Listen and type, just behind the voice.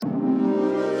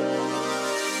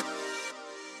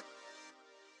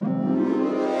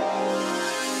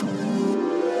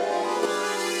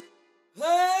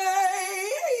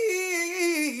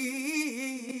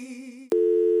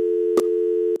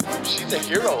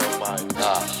hero of mine.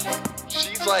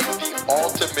 She's like the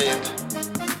ultimate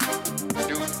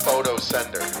nude photo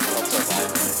sender.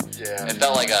 Yeah. It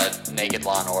felt like a naked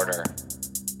Law and Order.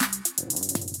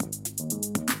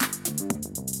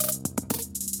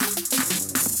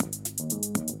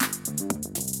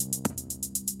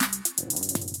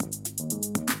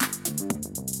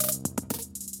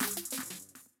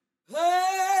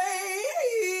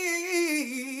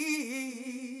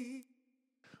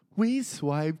 We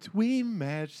swiped, we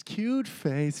matched, cute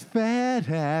face, fat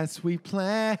ass. We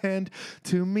planned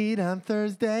to meet on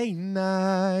Thursday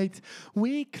night.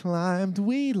 We climbed,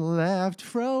 we laughed,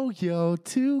 froyo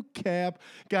to cap.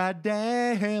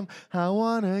 Goddamn, I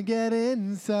wanna get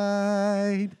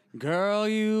inside. Girl,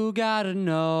 you gotta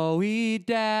know, eat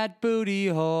that booty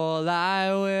hole. I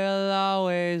will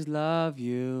always love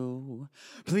you.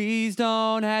 Please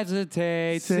don't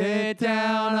hesitate. Sit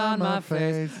down on my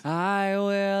face. I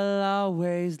will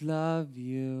always love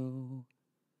you.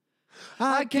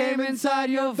 I came inside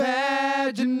your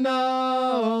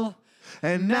vaginal,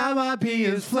 and now my pee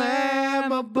is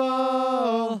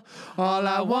flammable. All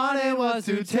I wanted was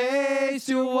to taste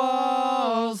your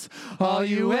walls. All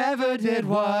you ever did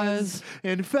was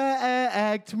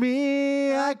infect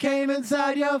me. I came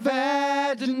inside your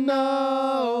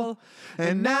vaginal,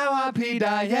 and now I pee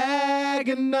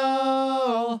diagonal.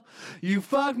 You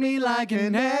fucked me like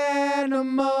an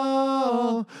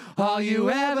animal. All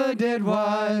you ever did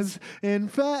was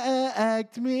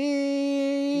infect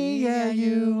me. Yeah,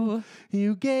 you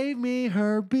gave me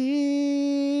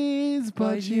herpes,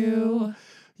 but you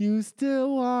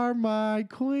still are my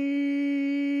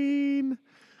queen.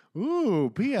 Ooh,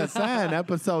 PSN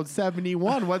episode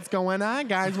 71. What's going on,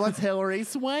 guys? What's Hillary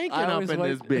swanking up in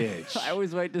this bitch? I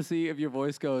always wait to see if your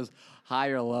voice goes high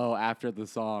or low after the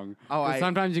song. Oh,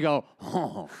 sometimes you go,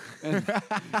 oh. And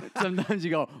sometimes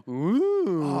you go,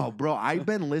 ooh. Oh, bro, I've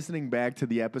been listening back to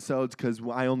the episodes because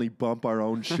I only bump our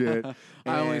own shit.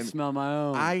 I only and smell my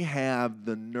own. I have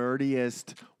the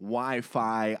nerdiest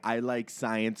Wi-Fi. I like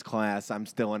science class. I'm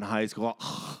still in high school.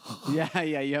 yeah,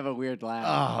 you have a weird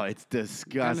laugh. Oh, it's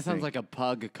disgusting. Kind of sounds like a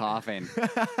pug coughing.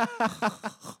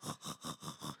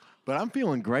 But I'm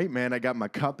feeling great, man. I got my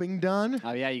cupping done.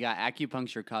 Oh, yeah, you got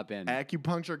acupuncture cup in.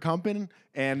 Acupuncture cupping.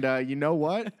 And you know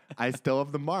what? I still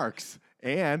have the marks.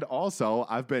 And also,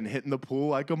 I've been hitting the pool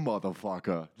like a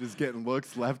motherfucker. Just getting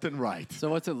looks left and right.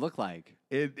 So what's it look like?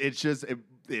 It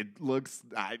looks,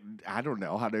 I don't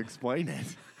know how to explain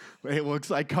it. It looks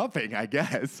like cupping, I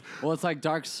guess. Well, it's like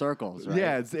dark circles, right?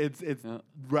 Yeah, it's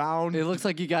round. It looks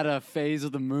like you got a phase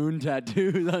of the moon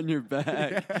tattooed on your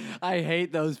back. Yeah. I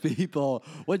hate those people.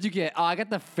 What'd you get? Oh, I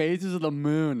got the phases of the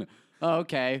moon. Oh,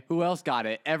 okay. Who else got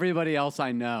it? Everybody else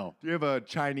I know. Do you have a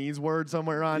Chinese word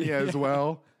somewhere on you as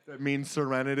well that means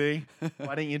serenity?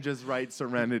 Why don't you just write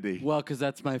serenity? Well, because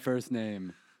that's my first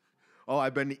name. Oh,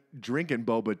 I've been drinking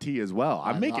boba tea as well.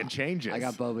 I'm making changes. I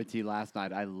got boba tea last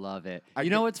night. I love it. You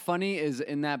know what's funny is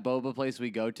in that boba place we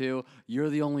go to, you're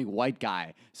the only white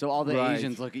guy. So all the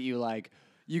Asians look at you like,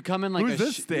 you come in like Who's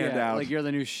this standout? Like you're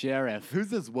the new sheriff. Who's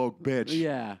this woke bitch?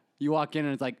 Yeah. You walk in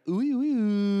and it's like, ooh, ooh,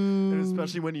 ooh. And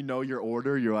especially when you know your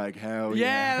order, you're like, hell yeah.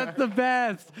 Yeah, that's the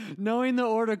best. Knowing the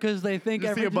order because they think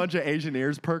you see a bunch of Asian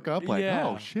ears perk up like,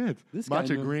 oh, shit. This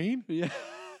matcha green? Yeah.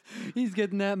 He's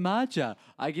getting that matcha.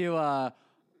 I do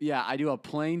a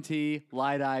plain tea,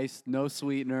 light ice, no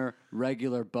sweetener,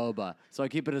 regular boba. So I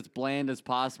keep it as bland as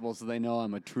possible so they know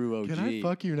I'm a true OG. Can I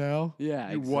fuck you now? Yeah,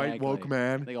 you exactly. white woke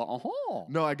man. They go, oh.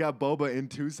 No, I got boba in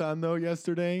Tucson, though,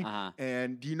 yesterday. Uh-huh.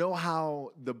 And do you know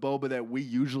how the boba that we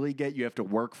usually get, you have to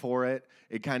work for it?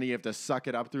 It kind of, you have to suck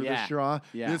it up through the straw.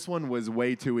 Yeah. This one was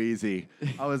way too easy.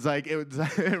 I was like, it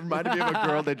reminded me of a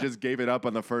girl that just gave it up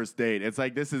on the first date. It's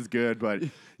like, this is good, but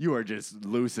you are just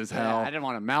loose as hell. I didn't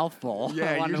want a mouthful.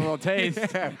 Yeah, I wanted a little taste.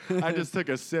 Yeah. I just took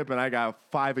a sip and I got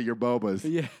 5 of your bobas.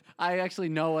 Yeah, I actually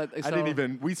know what. So, I didn't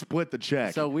even. We split the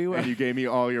check. So we were. And you gave me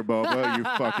all your boba. You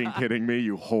fucking kidding me?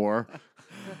 You whore.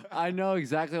 I know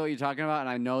exactly what you're talking about, and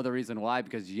I know the reason why.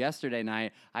 Because yesterday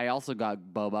night I also got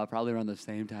boba, probably around the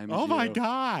same time as you. Oh my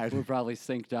god. We're probably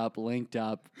synced up, linked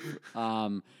up.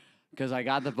 Because I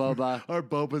got the boba. Our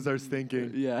bobas are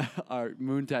stinking. Yeah, our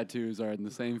moon tattoos are in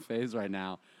the same phase right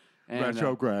now. And,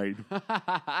 retrograde.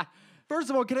 First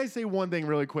of all, can I say one thing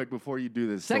really quick before you do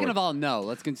this? Second of all, no.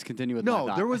 Let's continue with my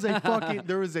thought.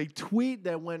 there was a tweet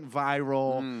that went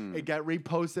viral. It got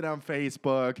reposted on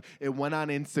Facebook. It went on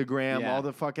Instagram. Yeah. All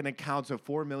the fucking accounts with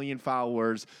 4 million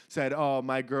followers said, "Oh,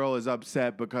 my girl is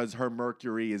upset because her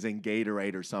mercury is in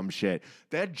Gatorade or some shit."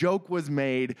 That joke was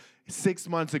made. 6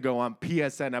 months ago on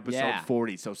PSN episode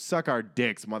 40. So suck our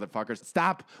dicks, motherfuckers.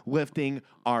 Stop lifting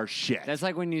our shit. That's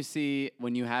like when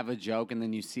you have a joke and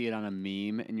then you see it on a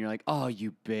meme and you're like, oh,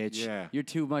 you bitch. Yeah. You're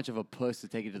too much of a puss to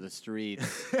take it to the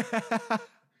streets.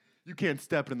 You can't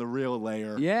step in the real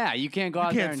layer. Yeah, you can't go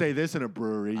out You there can't say this in a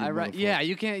brewery.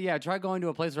 you can't. Yeah, try going to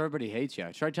a place where everybody hates you.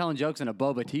 Try telling jokes in a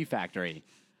boba tea factory.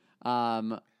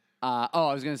 I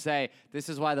was going to say, this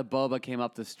is why the boba came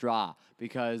up the straw,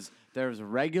 because there's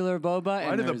regular boba.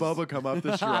 Why did the boba come up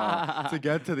the straw? To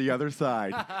get to the other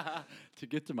side. To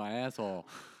get to my asshole.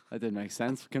 That didn't make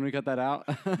sense. Can we cut that out?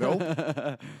 Nope.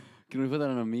 Can we put that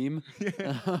on a meme?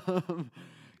 Yeah.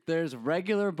 There's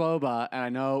regular boba, and I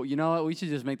know, you know what? We should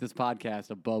just make this podcast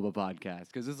a boba podcast,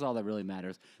 because this is all that really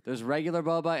matters. There's regular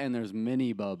boba, and there's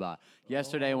mini boba.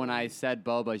 Yesterday, when I said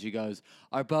boba, she goes,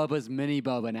 our boba's mini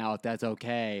boba now, if that's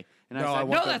okay. And I said,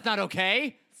 no, that's not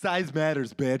okay. Size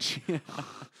matters, bitch.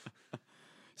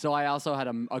 So I also had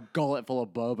a gullet full of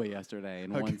boba yesterday.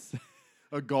 And once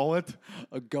A gullet?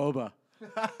 A goba.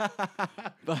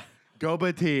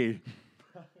 Goba tea.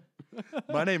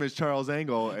 My name is Charles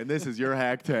Engel, and this is your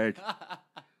hack take.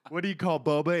 What do you call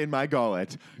boba in my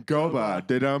gullet? Goba.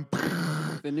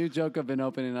 Didum. The new joke I've been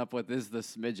opening up with is the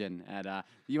smidgen.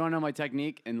 You want to know my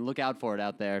technique? And look out for it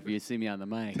out there if you see me on the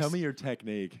mics. Tell me your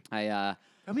technique. Tell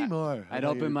me more. I'd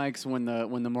open mics when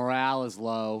the morale is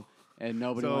low and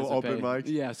nobody wants to open pay. mics?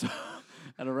 Yeah, so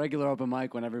at a regular open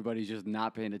mic when everybody's just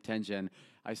not paying attention,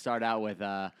 I start out with,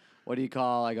 what do you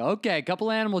call? I go, okay, a couple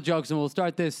animal jokes and we'll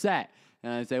start this set.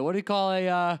 And I say, what do you call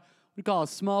a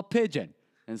small pigeon?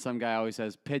 And some guy always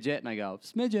says pidget, and I go,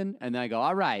 smidgen. And then I go,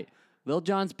 all right, Lil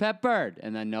Jon's pet bird.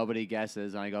 And then nobody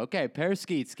guesses. And I go, okay, pear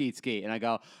skeet, skeet, skeet. And I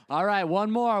go, all right, one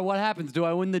more. What happens? Do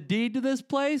I win the deed to this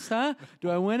place, huh?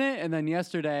 Do I win it? And then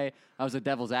yesterday, I was a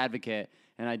devil's advocate,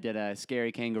 and I did a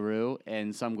scary kangaroo,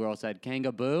 and some girl said,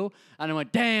 kangaboo. And I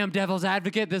went, damn, devil's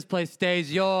advocate, this place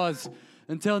stays yours.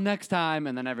 Until next time.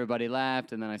 And then everybody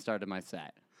laughed, and then I started my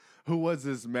set. Who was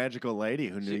this magical lady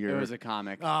who knew It was a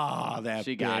comic. Oh, that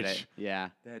She bitch. got it. Yeah.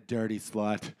 That dirty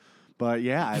slut. But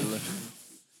yeah,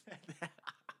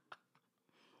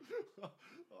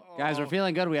 Guys, we're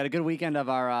feeling good. We had a good weekend of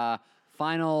our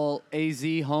final AZ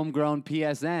homegrown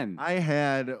PSN. I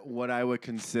had what I would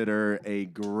consider a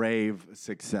grave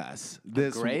success.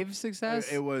 Grave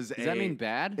success? It was. Does that mean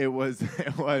bad? It was.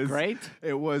 It was Great?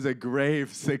 It was a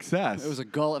grave success. It was a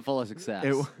gullet full of success.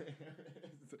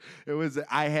 It was.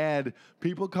 I had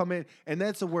people come in, and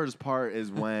that's the worst part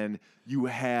is when you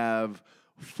have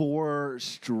 4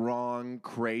 strong,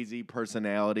 crazy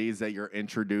personalities that you're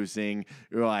introducing.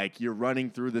 You're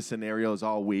running through the scenarios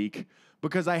all week.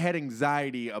 Because I had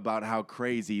anxiety about how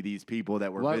crazy these people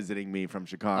that were visiting me from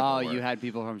Chicago were. You had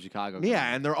people from Chicago.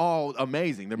 Yeah, and they're all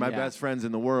amazing. They're my best friends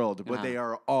in the world, but they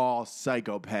are all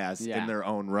psychopaths in their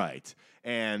own right.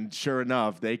 And sure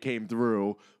enough, they came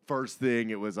through. First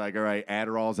thing, it was like, all right,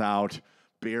 Adderall's out.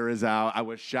 Beer is out. I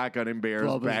was shotgunning beers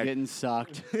Boba's back. getting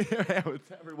sucked.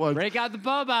 Everyone, Break out the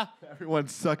boba.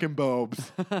 Everyone's sucking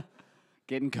bobes.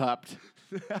 Getting cupped.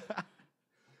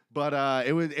 But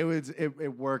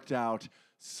it worked out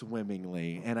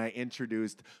swimmingly, and I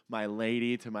introduced my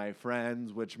lady to my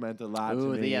friends, which meant a lot to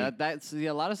me. Yeah, that's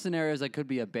a lot of scenarios that could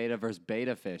be a beta versus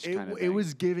beta fish kind of thing. It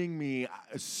was giving me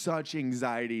such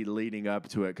anxiety leading up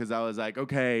to it because I was like,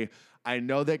 okay, I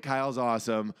know that Kyle's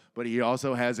awesome, but he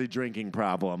also has a drinking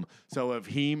problem. So if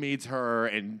he meets her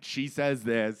and she says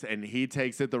this and he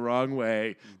takes it the wrong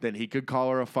way, then he could call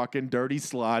her a fucking dirty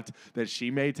slut that she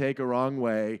may take a wrong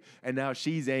way. And now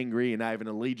she's angry and I have an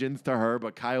allegiance to her,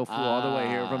 but Kyle flew all the way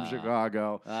here from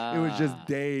Chicago. It was just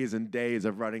days and days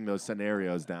of running those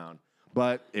scenarios down.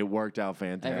 But it worked out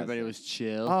fantastic. Everybody was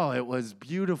chill. Oh, it was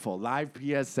beautiful. Live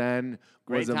PSN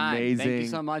Great was time. amazing. Thank you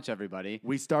so much, everybody.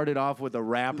 We started off with a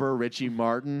rapper, Richie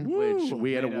Martin, which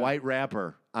we had a white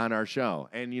rapper on our show.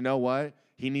 And you know what?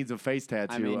 He needs a face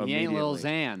tattoo. I mean, he ain't Lil immediately.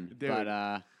 Xan, Dude. but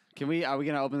are we going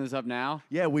to open this up now?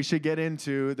 Yeah, we should get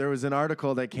into, there was an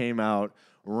article that came out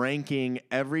ranking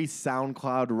every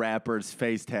SoundCloud rapper's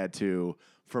face tattoo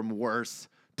from worst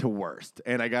to worst.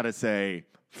 And I got to say,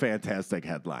 fantastic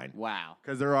headline. Wow.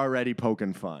 Because they're already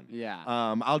poking fun. Yeah.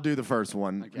 I'll do the first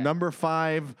one. Okay. Number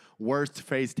 5, worst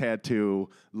face tattoo,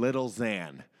 Lil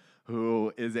Xan,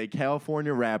 who is a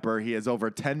California rapper. He has over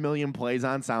 10 million plays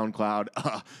on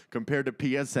SoundCloud. Compared to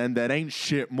PSN, that ain't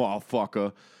shit,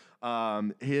 motherfucker.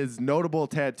 His notable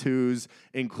tattoos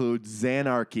include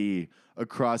Granarchy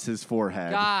across his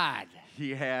forehead. God.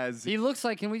 He looks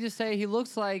like, can we just say, he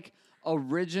looks like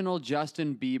original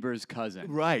Justin Bieber's cousin.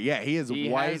 Right, yeah, he is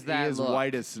white. He is look.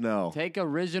 white as snow. Take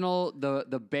original,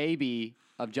 the baby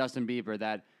of Justin Bieber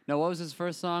No, what was his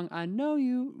first song? I Know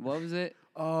You. What was it?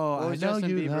 Oh, What I was know Justin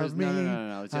you Bieber's? love me.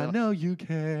 No. I know you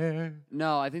care.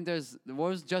 No, I think there's. What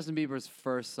was Justin Bieber's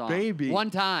first song? Baby.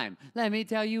 One Time. Let me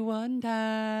tell you one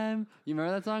time. You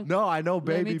remember that song? No, I know,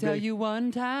 baby. Let me tell baby. you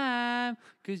one time.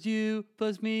 'Cause you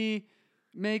plus me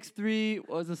makes 3.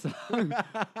 What was the song?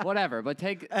 Whatever. But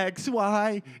take.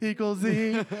 XY equals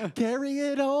Z. Carry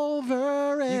it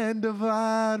over and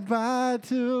divide by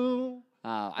 2.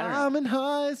 I don't know. I'm in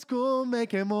high school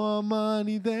making more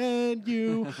money than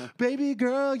you. Baby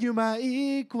girl, you my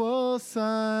equal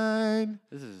sign.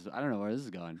 I don't know where this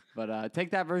is going, but take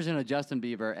that version of Justin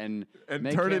Bieber and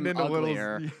make turn him it into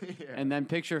uglier, Yeah. and then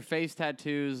picture face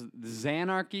tattoos,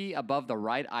 Xanarchy above the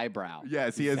right eyebrow.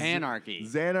 Yes, he has Xanarchy.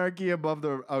 Xanarchy above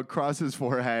the across his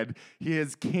forehead. He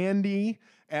has candy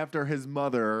after his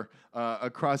mother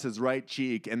across his right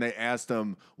cheek, and they asked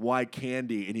him why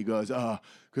candy, and he goes,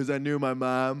 because I knew my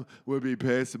mom would be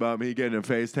pissed about me getting a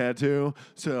face tattoo,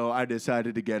 so I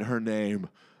decided to get her name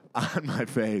on my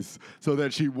face so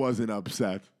that she wasn't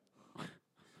upset.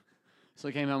 So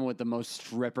he came in with the most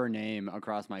stripper name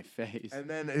across my face. And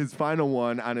then his final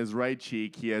one on his right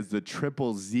cheek, he has the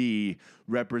triple Z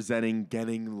representing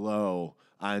getting low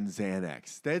on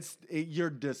Xanax.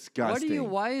 You're disgusting.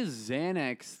 Why is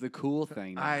Xanax the cool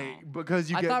thing now?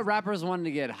 Because you I get. thought rappers wanted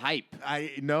to get hype.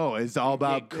 I know it's all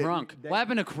about Get crunk. What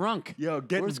happened to crunk?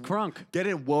 Where's crunk?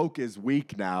 Getting woke is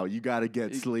weak now. You got to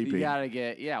get sleepy. You gotta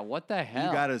get, what the hell?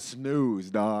 You got to snooze,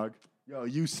 dog. Yo,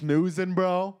 you snoozing,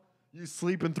 bro? You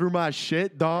sleeping through my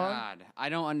shit, dog? God, I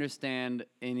don't understand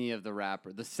any of the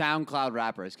the SoundCloud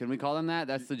rappers. Can we call them that?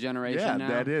 That's the generation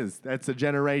Yeah, now? That's a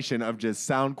generation of just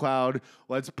SoundCloud.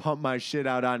 Let's pump my shit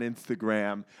out on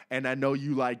Instagram. And I know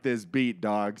you like this beat,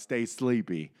 dog. Stay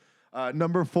sleepy.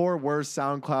 Number 4, worst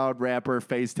SoundCloud rapper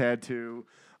face tattoo,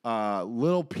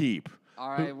 Lil Peep.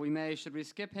 All right, should we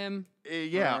skip him?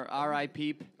 Yeah. Or R.I.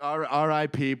 Peep? R.I.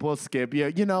 Peep. We'll skip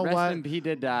you. You know what? He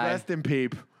did die. Rest in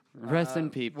Peep. Rest in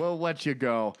Peep. We'll let you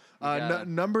go.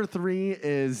 Number 3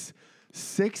 is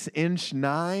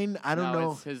 6'9". I don't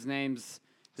know. His name's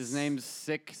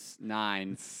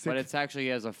 6'9", but it's actually he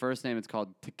has a first name. It's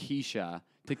called Takesha.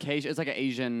 It's like an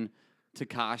Asian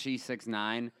Tekashi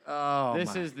 6'9". Oh,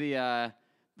 This is the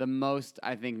most,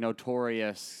 I think,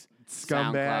 notorious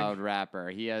Scumbag. SoundCloud rapper.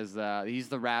 He's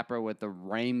the rapper with the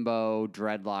rainbow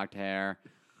dreadlocked hair.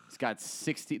 He's got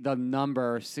the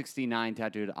number 69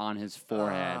 tattooed on his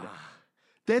forehead.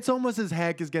 That's almost as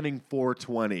hack as getting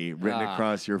 420 written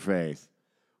across your face.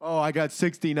 Oh, I got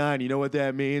 69. You know what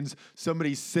that means?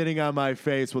 Somebody's sitting on my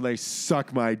face when they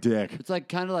suck my dick. It's like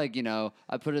kind of like,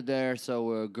 I put it there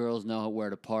so girls know where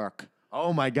to park.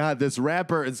 Oh my God, this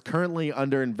rapper is currently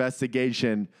under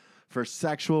investigation for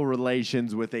sexual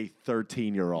relations with a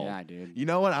 13-year-old. Yeah, dude. You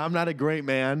know what? I'm not a great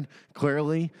man,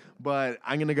 clearly, but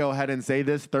I'm going to go ahead and say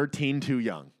this. 13, too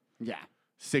young. Yeah.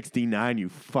 69, you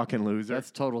fucking loser. That's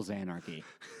total Xanarchy.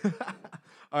 All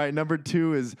right, number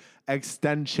 2 is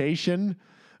extentation,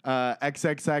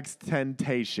 XXX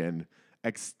Tentation.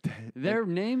 Their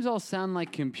names all sound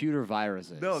like computer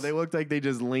viruses. No, they look like they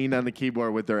just leaned on the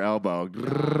keyboard with their elbow.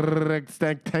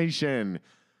 Extentation.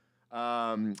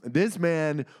 This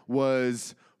man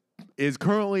is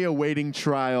currently awaiting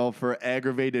trial for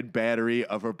aggravated battery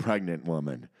of a pregnant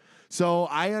woman. So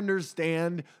I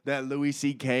understand that Louis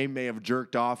C.K. may have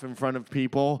jerked off in front of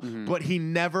people, but he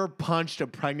never punched a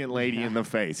pregnant lady in the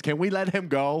face. Can we let him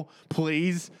go,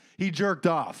 please? He jerked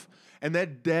off. And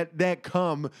that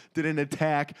cum didn't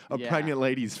attack a pregnant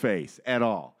lady's face at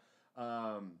all.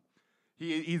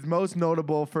 He's most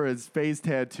notable for his face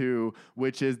tattoo,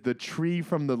 which is the tree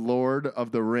from the Lord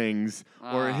of the Rings,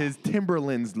 or his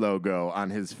Timberlands logo on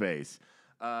his face.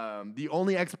 The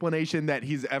only explanation that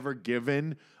he's ever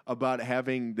given about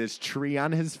having this tree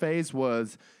on his face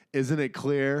was, "Isn't it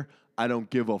clear? I don't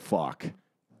give a fuck."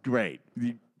 Great.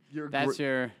 Now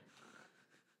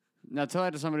tell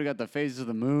that to somebody who got the phases of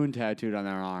the moon tattooed on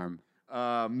their arm.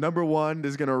 Number 1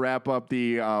 is going to wrap up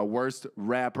the worst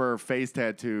rapper face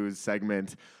tattoos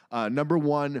segment. Number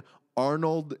 1,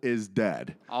 Arnold is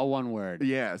dead. All one word.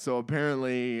 Yeah, so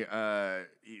apparently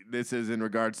this is in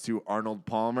regards to Arnold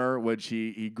Palmer, which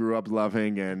he grew up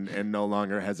loving and no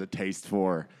longer has a taste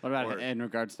for. What about in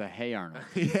regards to Hey Arnold?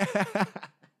 Yeah.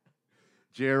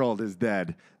 Gerald is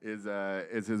dead, is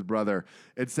his brother.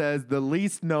 It says the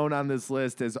least known on this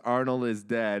list is Arnold is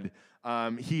dead.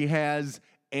 He has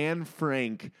Anne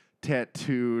Frank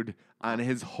tattooed on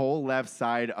his whole left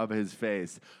side of his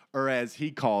face. Or as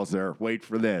he calls her, wait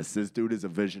for this dude is a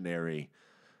visionary,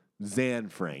 Zan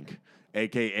Frank,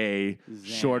 a.k.a.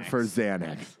 short for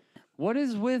Xanax. What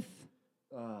is with...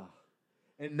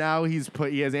 And now he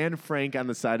has Anne Frank on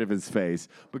the side of his face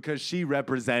because she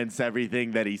represents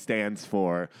everything that he stands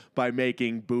for by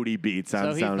making booty beats on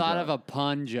So he SoundCloud. thought of a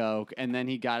pun joke, and then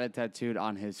he got it tattooed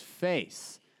on his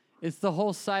face. It's the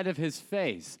whole side of his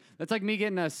face. That's like me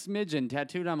getting a smidgen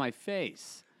tattooed on my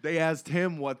face. They asked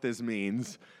him what this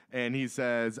means, and he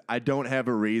says, I don't have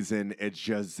a reason, it's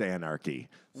just Xanarchy.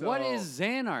 What is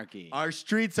Xanarchy? Our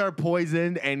streets are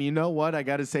poisoned, and you know what? I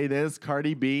got to say this.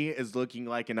 Cardi B is looking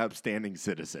like an upstanding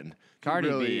citizen. Cardi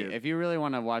She really B. is. If you really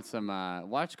want to watch some,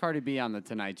 watch Cardi B on The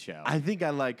Tonight Show. I think I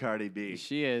like Cardi B.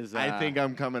 She is. I think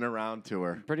I'm coming around to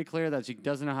her. pretty clear that she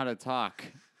doesn't know how to talk.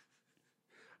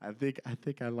 I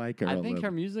think I like her. I a think little.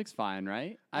 her music's fine,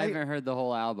 right? I haven't heard the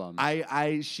whole album.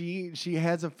 She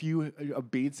has a few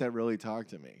beats that really talk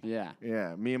to me. yeah.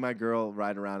 Yeah, me and my girl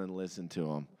ride around and listen to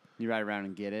them. You ride around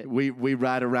and get it. We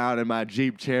ride around in my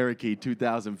Jeep Cherokee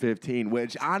 2015,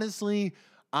 which honestly,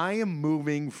 I am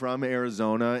moving from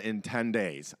Arizona in 10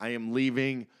 days. I am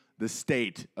leaving the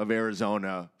state of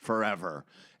Arizona forever.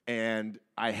 And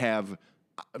I have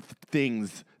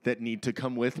things that need to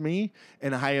come with me,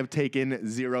 and I have taken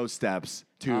 0 steps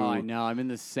to Oh, I know. I'm in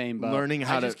the same boat. learning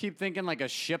how I to- just keep thinking like a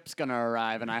ship's gonna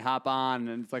arrive, and I hop on,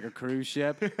 and it's like a cruise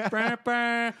ship. Brr,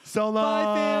 brr. So Bye,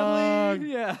 long.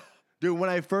 family. Yeah. Dude, when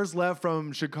I first left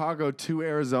from Chicago to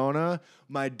Arizona,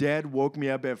 my dad woke me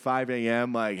up at 5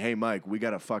 a.m. like, hey, Mike, we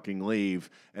got to fucking leave.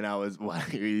 And I was, well,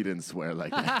 he didn't swear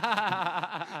like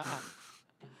that.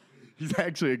 He's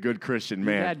actually a good Christian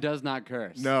man. Dad does not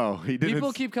curse. No, he didn't.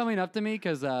 People keep coming up to me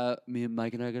because me and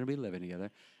Mike and I are going to be living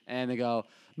together. And they go,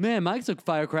 man, Mike's a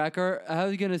firecracker. How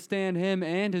are you going to stand him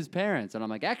and his parents? And I'm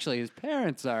like, actually, his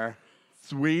parents are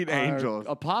Sweet angels.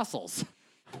 apostles.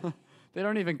 They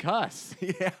don't even cuss.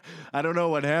 Yeah, I don't know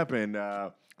what happened.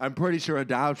 I'm pretty sure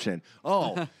adoption.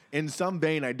 Oh, in some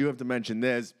vein, I do have to mention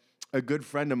this. A good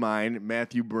friend of mine,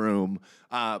 Matthew Broom,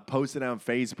 posted on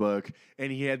Facebook,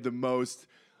 and he had the most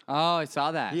Oh, I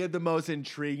saw that.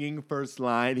 intriguing first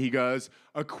line. He goes,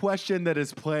 a question that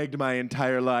has plagued my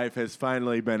entire life has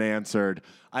finally been answered.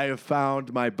 I have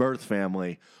found my birth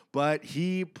family. But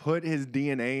he put his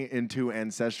DNA into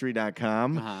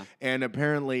Ancestry.com, and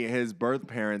apparently his birth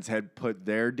parents had put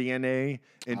their DNA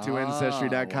into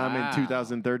Ancestry.com wow. in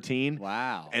 2013.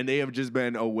 Wow. And they have just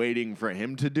been awaiting for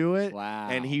him to do it. Wow.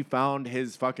 And he found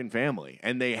his fucking family.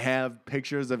 And they have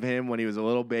pictures of him when he was a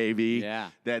little baby Yeah.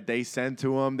 that they sent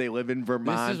to him. They live in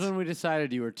Vermont. This is when we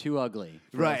decided you were too ugly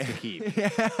for us to keep.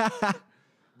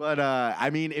 But, I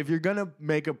mean, if you're going to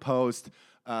make a post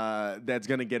that's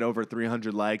going to get over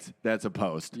 300 likes, that's a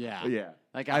post. Yeah. Yeah.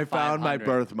 Like I found my 500.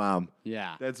 birth mom.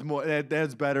 Yeah. That's more.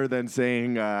 That's better than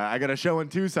saying I got a show in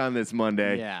Tucson this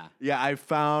Monday. Yeah. Yeah, I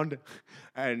found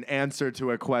an answer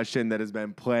to a question that has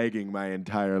been plaguing my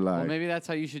entire life. Well, maybe that's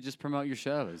how you should just promote your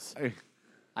shows.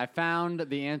 I found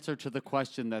the answer to the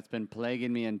question that's been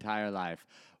plaguing me entire life.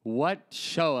 What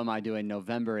show am I doing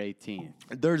November 18th?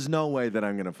 There's no way that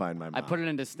I'm going to find my mom. I put it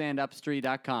into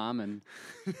standupstreet.com and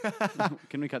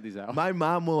can we cut these out? My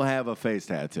mom will have a face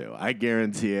tattoo. I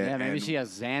guarantee it. Yeah, maybe and she has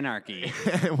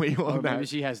Xanarchy. we will Or not. maybe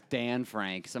she has Dan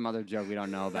Frank, some other joke we don't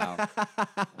know about.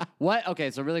 What? Okay,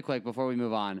 so really quick before we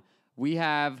move on, we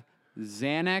have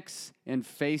Xanax and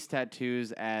face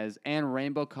tattoos and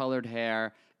rainbow colored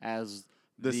hair as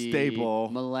The staple.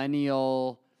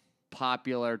 millennial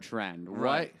popular trend.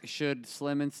 Right. What should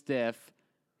Slim and Stiff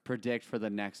predict for the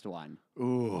next one?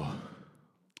 Ooh.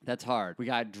 That's hard. We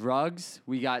got drugs.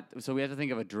 So we have to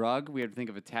think of a drug. We have to think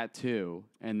of a tattoo,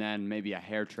 and then maybe a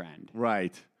hair trend.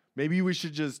 Right. Maybe we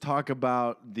should just talk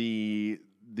about the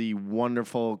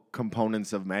wonderful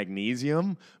components of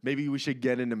magnesium. Maybe we should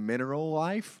get into mineral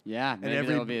life. Yeah, maybe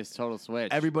that'll be a total switch.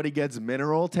 Everybody gets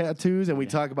mineral tattoos, and we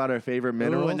talk about our favorite Ooh,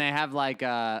 minerals. and they have like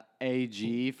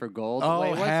AG for gold. Oh, Wait,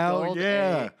 what's hell gold?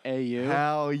 yeah. AU.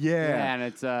 Hell yeah. Yeah, and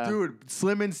it's Dude,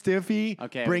 Slim and Stiffy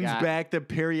Okay, we brings got- back the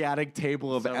periodic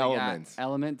table of so we got elements.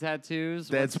 element tattoos.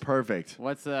 That's perfect.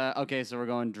 What's okay? So we're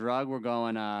going drug. We're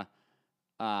going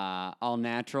all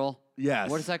natural. Yes.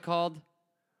 What is that called?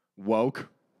 Woke.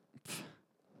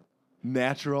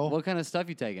 Natural. What kind of stuff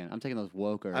you taking? I'm taking those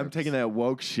woke herbs. I'm taking that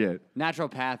woke shit.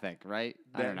 naturopathic, right?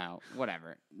 I That- don't know.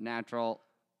 Whatever. Natural.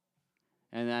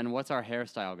 And then what's our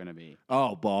hairstyle gonna be?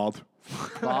 Oh, bald.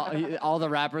 Bald, all the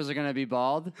rappers are gonna be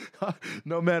bald.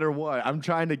 No matter what. I'm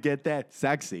trying to get that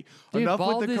sexy. Dude, Enough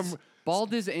bald, with the is,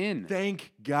 bald is in.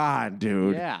 Thank God,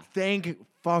 dude. Yeah. Thank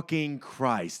fucking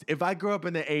Christ. If I grew up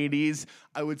in the 80s,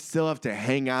 I would still have to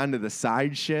hang on to the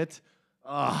side shit.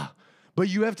 Ugh. But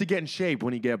you have to get in shape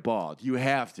when you get bald. You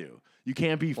have to. You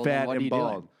can't be Well, then fat what are and you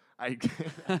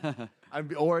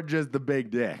bald. Or just the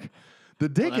big dick. The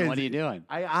dick then is. what are you doing?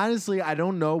 I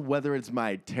don't know whether it's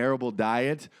my terrible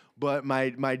diet, but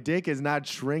my dick is not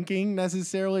shrinking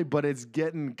necessarily, but it's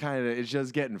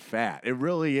just getting fat. It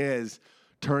really is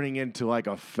turning into like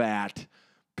a fat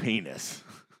penis.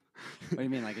 What do you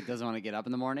mean? Like it doesn't want to get up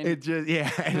in the morning? It just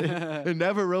it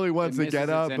never really wants to misses get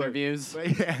its up. interviews.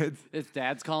 But yeah, Its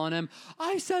dad's calling him.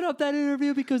 I set up that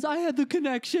interview because I had the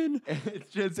connection.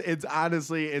 it's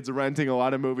honestly it's renting a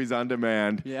lot of movies on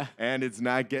demand. Yeah. And it's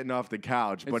not getting off the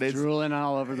couch. But it's drooling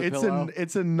all over the pillow.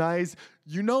 it's a nice.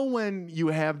 You know when you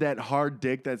have that hard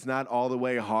dick that's not all the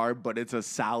way hard, but it's a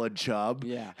solid chub.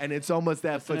 Yeah. And it's almost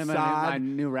that That's the name of facade. my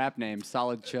new rap name,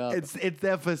 Solid Chub. It's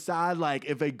that facade. Like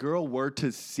if a girl were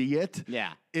to see it,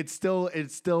 Yeah. it's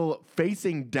still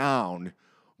facing down,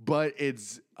 but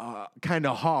it's kind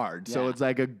of hard. So Yeah. it's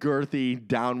like a girthy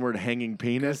downward hanging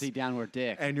penis. Girthy downward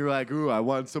dick. And you're like, ooh, I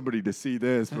want somebody to see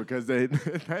this because then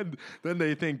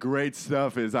they think great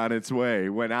stuff is on its way.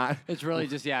 It's really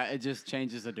just, it just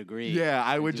changes the degree. Yeah,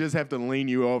 I would just have to lean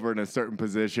you over in a certain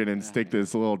position and stick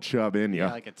this little chub in you.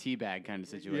 Yeah, like a teabag kind of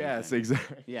situation. Yes,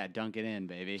 exactly. Yeah, dunk it in,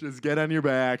 baby. Just get on your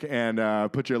back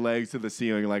and put your legs to the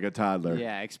ceiling like a toddler.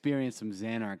 Yeah, experience some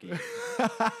Xanarchy.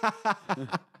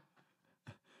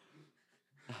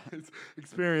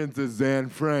 Experience this Zan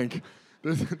Frank.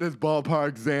 This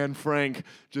ballpark Zan Frank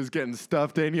just getting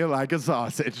stuffed in you like a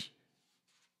sausage.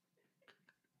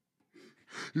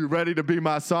 You ready to be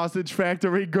my sausage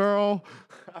factory girl?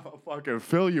 I'll fucking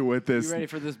fill you with this. You ready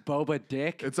for this boba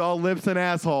dick? It's all lips and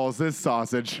assholes, this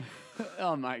sausage.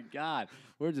 Oh my God.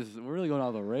 We're really going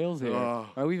off the rails here.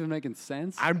 Are we even making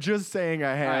sense? I'm just saying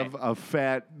I have a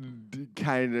fat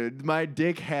kind of. My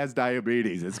dick has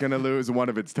diabetes. It's going to lose one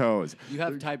of its toes. You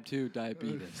have type 2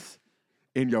 diabetes.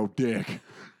 In your dick.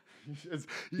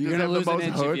 You're gonna lose an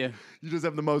inch if you. You just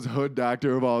have the most hood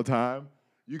doctor of all time.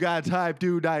 You got type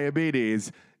 2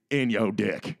 diabetes in your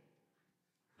dick.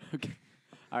 Okay.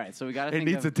 All right, so we got to It think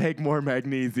needs to take more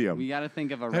magnesium. we got to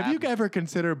think of a Have you rap ever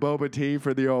considered boba tea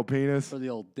for the old penis? for the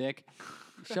old dick.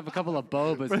 Shove a couple of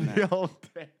bobas For in the there. old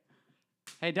dick.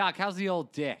 Hey Doc, how's the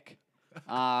old dick?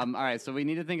 All right, so we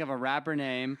need to think of a rapper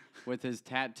name with his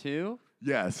tattoo,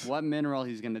 Yes. what mineral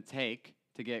he's gonna take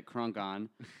to get crunk on,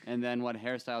 and then what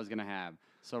hairstyle he's gonna have.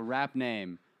 So rap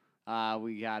name,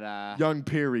 we got Young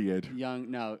period.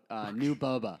 New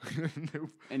Boba,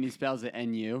 and he spells it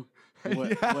N-U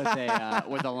with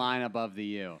a line above the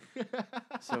U.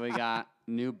 So we got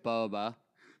New Boba.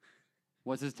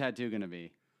 What's his tattoo gonna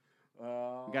be?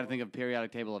 We got to think of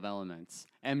periodic table of elements.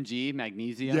 Mg,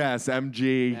 magnesium. Yes,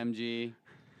 MG. Mg,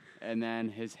 and then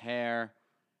his hair.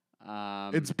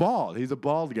 It's bald. He's a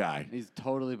bald guy. He's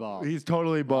totally bald. He's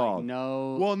totally bald. Like,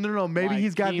 no. Well, no. Maybe like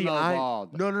he's got the chemo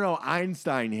bald. No.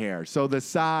 Einstein hair. So the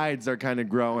sides are kind of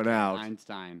growing out.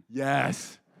 Einstein.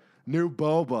 Yes. New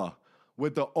boba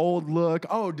with the old look.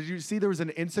 Oh, did you see there was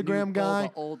an Instagram New guy?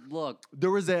 Boba, old look.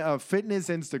 There was a fitness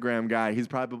Instagram guy. He's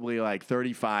probably like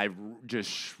 35, just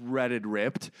shredded,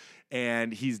 ripped.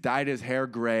 And he's dyed his hair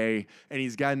gray. And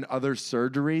he's gotten other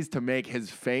surgeries to make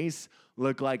his face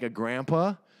look like a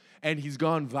grandpa. And he's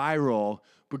gone viral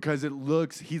because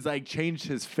he's like changed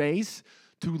his face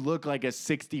to look like a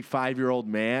 65-year-old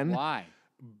man. Why?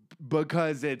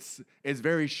 Because it's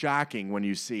very shocking when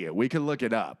you see it. We can look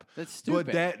it up. That's stupid.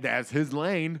 But that's his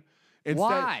lane.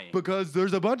 Why? Because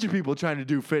there's a bunch of people trying to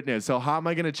do fitness. So how am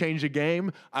I going to change the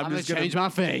game? I'm going to change my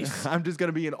face. I'm just going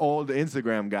to be an old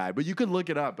Instagram guy. But you can look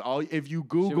it up. If you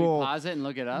Google... Should we pause it and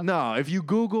look it up? No. If you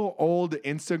Google old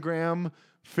Instagram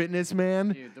fitness man...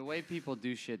 Dude, the way people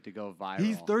do shit to go viral.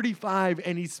 He's 35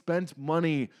 and he spent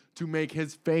money to make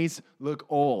his face look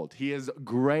old. He has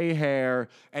gray hair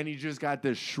and he just got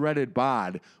this shredded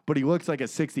bod, but he looks like a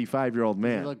 65-year-old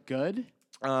man. Does he look good?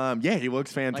 Yeah, he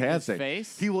looks fantastic. Like his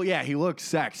face? He looks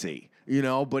sexy,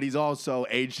 but he's also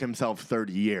aged himself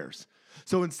 30 years.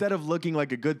 So instead of looking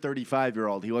like a good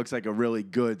 35-year-old, he looks like a really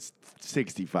good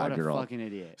 65-year-old. What a fucking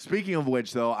idiot. Speaking of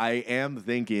which, though, I am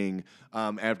thinking,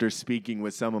 after speaking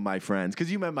with some of my friends,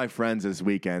 because you met my friends this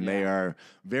weekend. Yeah. They are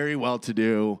very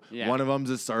well-to-do. Yeah. One of them's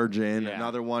a surgeon. Yeah.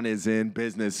 Another one is in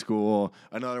business school.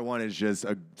 Another one is just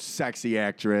a sexy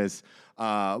actress.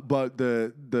 But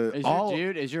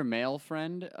Is your male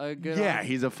friend a good yeah, one?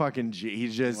 he's a fucking G.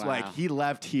 He's just Wow. he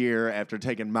left here after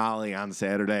taking Molly on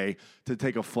Saturday to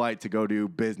take a flight to go do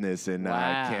business in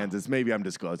Wow. Kansas. Maybe I'm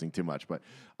disclosing too much, but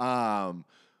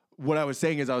what I was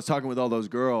saying is I was talking with all those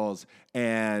girls,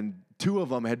 and two of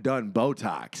them had done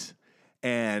Botox.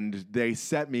 and they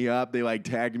set me up. They like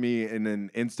tagged me in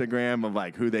an Instagram of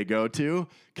like who they go to,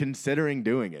 considering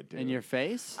doing it, dude. In your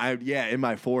face? In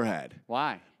my forehead.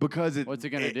 Why? Because What's it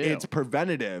gonna do? It's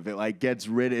preventative. It like gets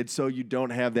rid of it so you don't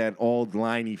have that old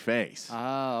liney face.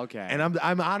 Oh, okay. And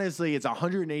I'm honestly, it's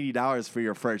 $180 for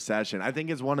your first session. I think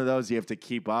it's one of those you have to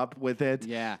keep up with it.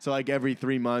 Yeah. So like every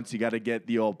 3 months you got to get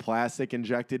the old plastic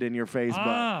injected in your face,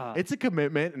 but it's a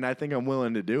commitment, and I think I'm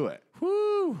willing to do it.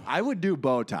 Woo! I would do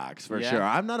Botox for sure.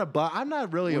 I'm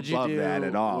not really above that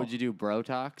at all. Would you do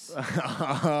Brotox?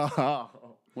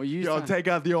 Well, Take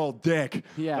out the old dick.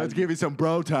 Yeah. Let's give you some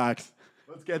Botox.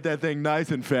 Let's get that thing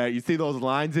nice and fat. You see those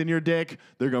lines in your dick?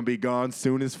 They're going to be gone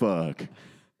soon as fuck.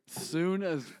 Soon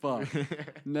as fuck.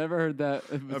 Never heard that.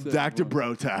 I'm Dr.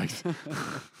 Brotox.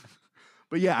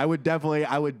 But yeah, I would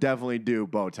definitely do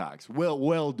Botox.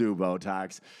 Will do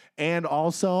Botox. And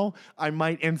also, I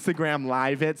might Instagram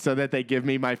live it so that they give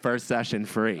me my first session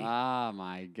free. Oh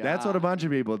my God. That's what a bunch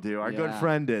of people do. Our good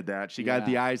friend did that. She got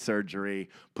the eye surgery,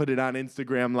 put it on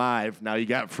Instagram live. Now you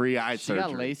got free eye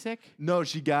surgery. She got LASIK? No,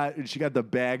 she got the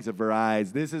bags of her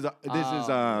eyes. This is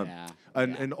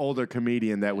an older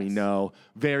comedian that we know,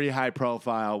 very high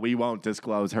profile. We won't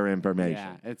disclose her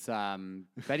information. Yeah, it's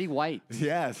Betty White.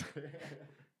 Yes.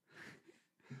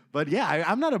 But yeah,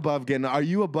 I'm not above getting. Are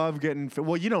you above getting?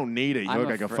 Well, you don't need it. You look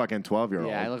like a fucking 12-year-old.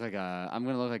 Yeah, I'm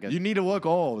gonna look like a. You need to look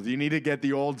old. You need to get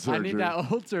the old surgery. I need that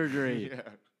old surgery. Yeah.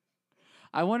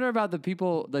 I wonder about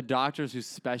the doctors who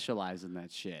specialize in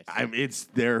that shit.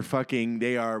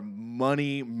 They are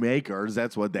money makers.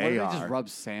 That's what they are. They just rub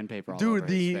sandpaper all Dude,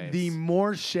 over his face? the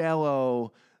more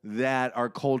shallow that our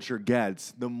culture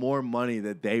gets, the more money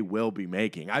that they will be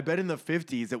making. I bet in the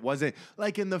 50s, it wasn't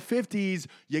like in the 50s,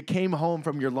 you came home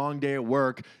from your long day at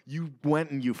work, you went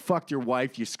and you fucked your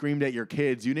wife, you screamed at your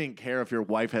kids, you didn't care if your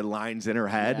wife had lines in her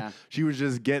head. Yeah. She was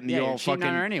just getting the old cheating fucking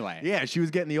on her anyway. Yeah, she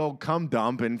was getting the old cum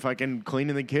dump and fucking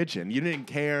cleaning the kitchen. You didn't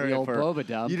care The if old boba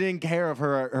dump. You didn't care if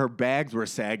her bags were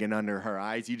sagging under her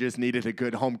eyes. You just needed a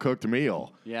good home cooked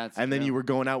meal. Yeah, it's and then true. you were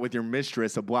going out with your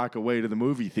mistress a block away to the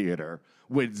movie theater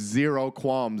with zero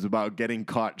qualms about getting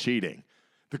caught cheating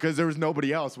because there was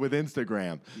nobody else with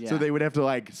Instagram. Yeah. So they would have to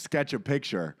like sketch a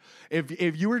picture.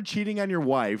 If you were cheating on your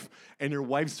wife and your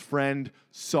wife's friend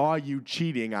saw you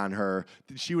cheating on her,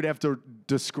 she would have to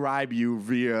describe you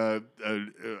via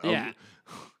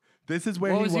this is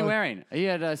where What was he wearing? He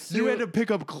had a suit. You had to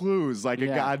pick up clues like a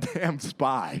goddamn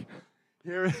spy.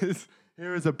 Here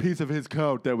is a piece of his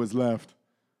coat that was left.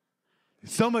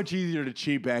 So much easier to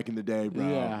cheat back in the day, bro.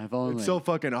 Yeah, if only. It's so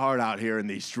fucking hard out here in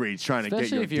these streets trying to get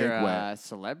Especially your if dick you're wet. a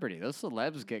celebrity. Those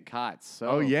celebs get caught so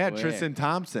Oh, yeah, quick. Tristan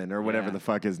Thompson or whatever Yeah. the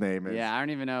fuck his name is. Yeah, I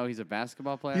don't even know. He's a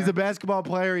basketball player? He's a basketball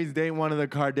player. He's dating one of the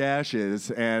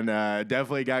Kardashians and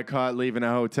definitely got caught leaving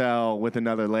a hotel with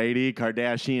another lady.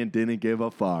 Kardashian didn't give a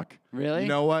fuck. Really? You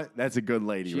know what? That's a good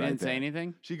lady She right didn't there. say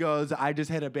anything? She goes, I just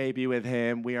had a baby with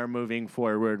him. We are moving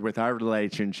forward with our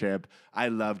relationship. I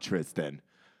love Tristan.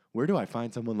 Where do I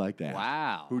find someone like that?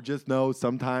 Wow. Who just knows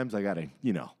sometimes I got to,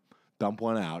 dump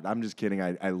one out. I'm just kidding.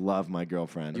 I love my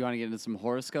girlfriend. Do you want to get into some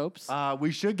horoscopes?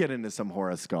 We should get into some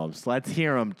horoscopes. Let's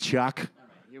hear them, Chuck. All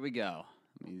right, here we go.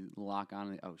 Let me lock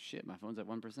on. Oh, shit. My phone's at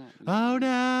 1%. Oh,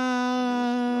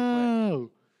 no.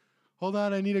 Hold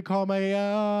on. I need to call my...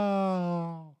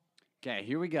 Okay,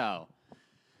 here we go.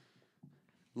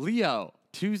 Leo,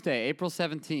 Tuesday, April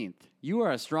 17th. You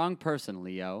are a strong person,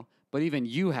 Leo, but even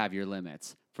you have your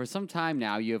limits. For some time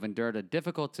now, you have endured a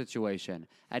difficult situation.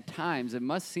 At times, it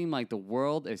must seem like the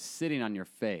world is sitting on your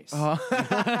face. No,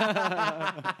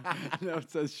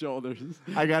 it says shoulders.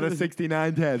 I got a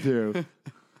 69 tattoo.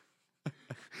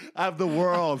 Of the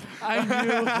world.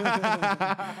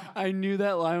 I knew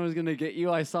that line was going to get you.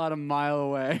 I saw it a mile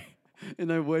away,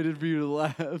 and I waited for you to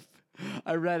laugh.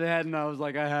 I read ahead, and I was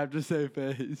like, I have to say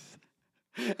face.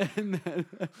 And then...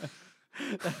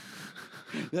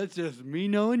 That's just me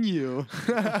knowing you.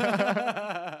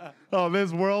 Oh,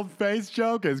 this world face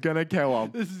joke is going to kill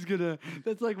him.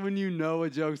 That's like when you know a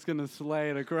joke's going to slay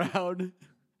in a crowd.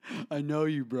 I know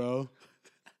you, bro.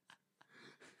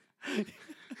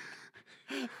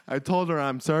 I told her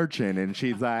I'm searching, and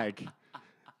she's like,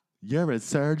 you're a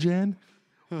surgeon?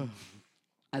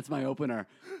 That's my opener.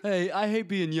 Hey, I hate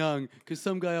being young because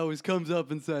some guy always comes up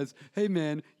and says, hey,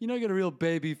 man, you got a real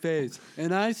baby face.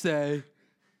 And I say...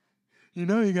 You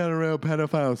know you got a real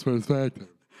pedophile's perspective.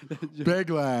 Big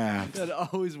laugh. That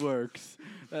always works.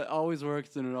 That always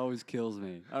works, and it always kills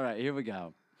me. All right, here we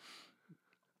go.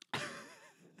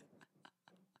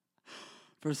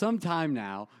 For some time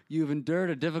now, you've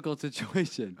endured a difficult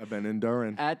situation. I've been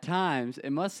enduring. At times, it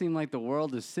must seem like the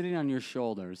world is sitting on your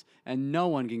shoulders and no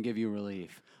one can give you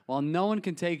relief. While no one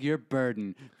can take your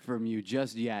burden from you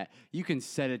just yet, you can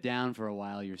set it down for a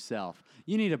while yourself.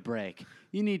 You need a break.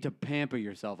 You need to pamper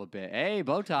yourself a bit. Hey,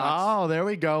 Botox. Oh, there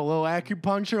we go. A little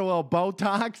acupuncture, a little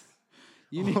Botox.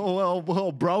 You need little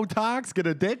Brotox. Get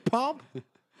a dick pump.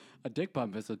 a dick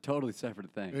pump is a totally separate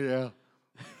thing. Yeah.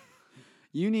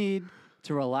 You need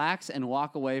to relax and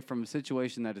walk away from a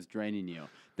situation that is draining you.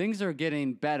 Things are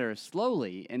getting better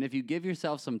slowly, and if you give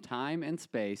yourself some time and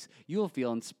space, you will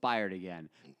feel inspired again.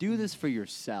 Do this for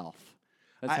yourself.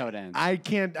 That's how it ends. I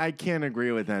can't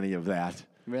agree with any of that.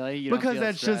 Really? You don't Because feel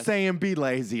that's stressed? just saying be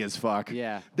lazy as fuck.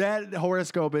 Yeah. That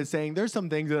horoscope is saying there's some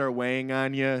things that are weighing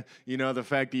on you. You know, the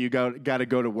fact that you got to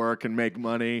go to work and make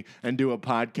money and do a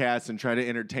podcast and try to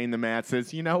entertain the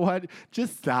masses. You know what?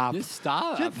 Just stop. Just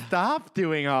stop. Just stop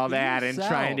doing all Be that and yourself.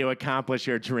 trying to accomplish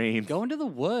your dreams. Go into the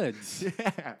woods.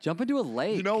 Yeah. Jump into a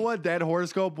lake. You know what? That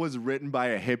horoscope was written by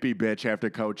a hippie bitch after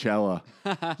Coachella.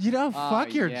 You know,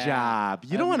 fuck your yeah. job.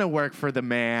 You don't want to work for the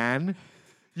man.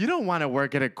 You don't want to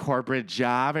work at a corporate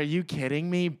job. Are you kidding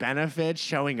me? Benefits,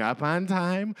 showing up on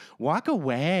time? Walk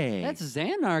away. That's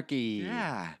Granarchy.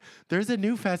 Yeah. There's a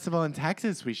new festival in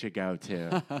Texas we should go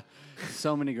to.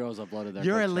 So many girls uploaded their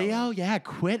You're a Coachella. Leo? Yeah,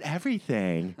 quit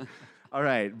everything. All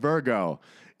right, Virgo.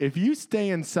 If you stay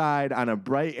inside on a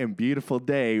bright and beautiful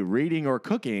day, reading or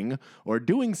cooking, or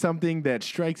doing something that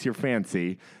strikes your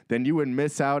fancy, then you would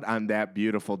miss out on that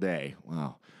beautiful day.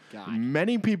 Wow. God.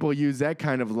 Many people use that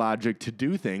kind of logic to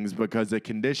do things because the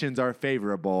conditions are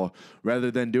favorable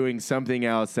rather than doing something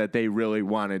else that they really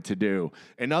wanted to do.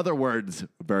 In other words,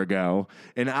 Virgo,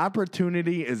 an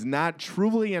opportunity is not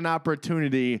truly an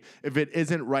opportunity if it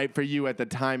isn't right for you at the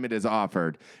time it is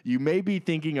offered. You may be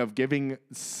thinking of giving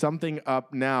something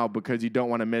up now because you don't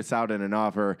want to miss out on an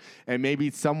offer, and maybe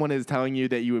someone is telling you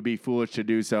that you would be foolish to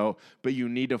do so, but you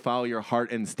need to follow your heart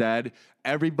instead.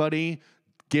 Everybody,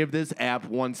 give this app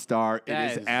 1 star. That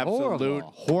It is is absolute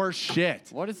horrible. horse shit.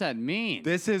 What does that mean?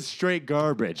 This is straight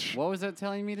garbage. What was that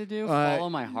telling me to do? Follow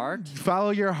my heart? Follow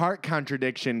your heart.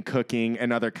 Contradiction. Cooking.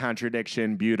 Another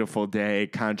contradiction. Beautiful day.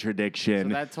 So Contradiction.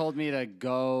 that told me to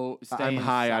go stay I'm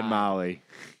high on inside. Molly.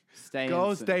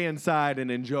 Go inside. stay inside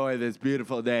and enjoy this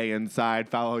beautiful day inside.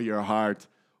 Follow your heart.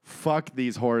 Fuck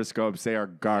these horoscopes. They are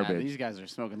Yeah, garbage. these guys are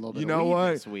smoking a little bit You of know weed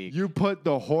what? this week. You put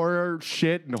the horror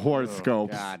shit in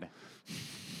horoscopes. God.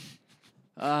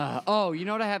 You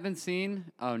know what I haven't seen?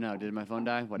 Oh, no. Did my phone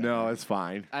die? Whatever. No, it's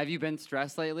fine. Have you been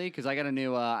stressed lately? Because I got a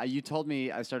new, you told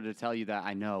me, I started to tell you that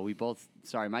I know.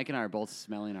 Mike and I are both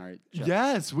smelling our...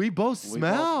 Yes, we both We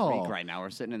smell. both reek right now. We're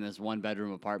sitting in this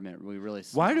 1-bedroom apartment. We really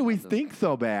Why do smell we the- think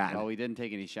so bad? Well, we didn't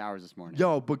take any showers this morning.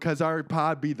 Yo, because our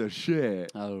pod be the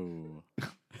shit. Oh.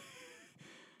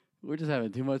 We're just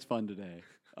having too much fun today.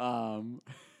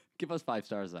 Give us 5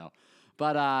 stars, though.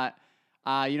 But,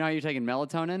 you know how you're taking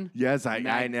melatonin? Yes, I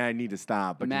need to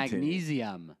stop. But continue.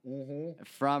 Magnesium.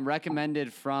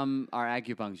 Recommended from our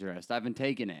acupuncturist. I've been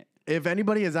taking it. If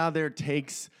anybody is out there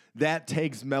takes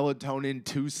melatonin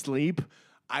to sleep,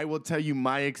 I will tell you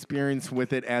my experience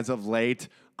with it as of late.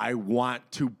 I want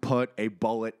to put a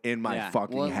bullet in my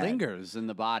fucking well, it head. lingers in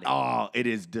the body. Oh, it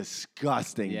is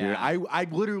disgusting, dude. Yeah. I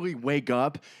literally wake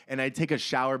up and I take a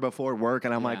shower before work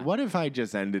and I'm like, Yeah. what if I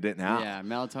just ended it now? Yeah,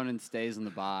 melatonin stays in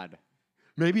the bod.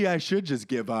 Maybe I should just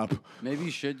give up. Maybe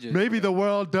you should just... Maybe the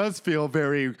world does feel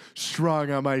very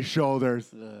strong on my shoulders.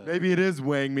 Maybe it is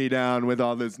weighing me down with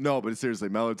all this. No, but seriously,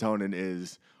 melatonin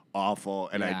is awful,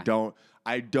 and Yeah.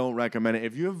 I don't recommend it.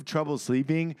 If you have trouble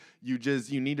sleeping, you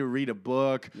need to read a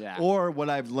book. Yeah. Or what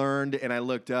I've learned and I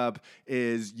looked up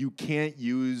is you can't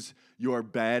use your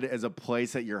bed as a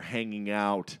place that you're hanging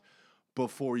out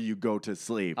before you go to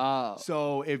sleep. Oh.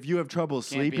 So if you have trouble Can't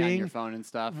sleeping, be on your phone and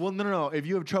stuff. well, no. If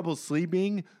you have trouble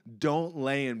sleeping, don't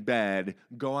lay in bed.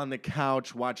 Go on the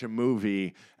couch, watch a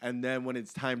movie, and then when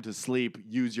it's time to sleep,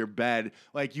 use your bed.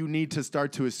 Like, you need to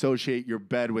start to associate your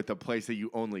bed with a place that you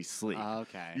only sleep.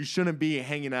 Okay. You shouldn't be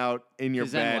hanging out in your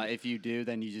 'Cause then bed. what? If you do,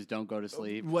 then you just don't go to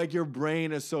sleep. Like, your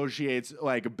brain associates,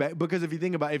 like, because if you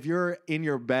think about it, if you're in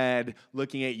your bed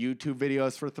looking at YouTube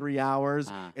videos for 3 hours,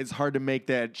 it's hard to make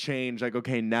that change. Like,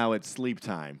 okay, now it's sleep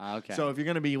time. Okay. So if you're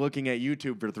going to be looking at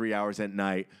YouTube for 3 hours at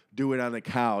night, do it on the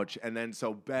couch. And then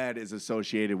so bed is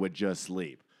associated with just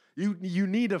sleep. You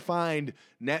need to find,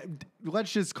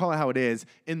 let's just call it how it is.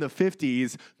 In the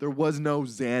 50s, there was no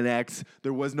Xanax,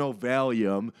 there was no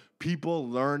Valium. People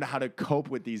learned how to cope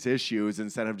with these issues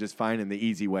instead of just finding the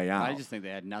easy way out. I just think they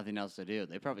had nothing else to do.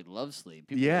 They probably loved sleep.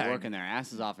 People Yeah. were working their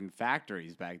asses off in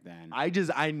factories back then.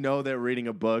 I know that reading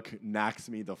a book knocks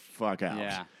me the fuck out.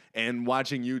 Yeah. And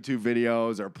watching YouTube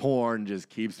videos or porn just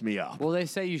keeps me up. Well, they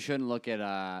say you shouldn't look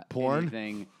at Porn?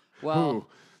 anything. Well, Who?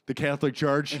 The Catholic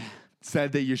Church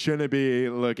said that you shouldn't be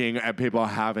looking at people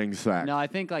having sex. no, I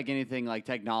think like anything like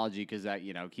technology because that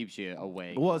keeps you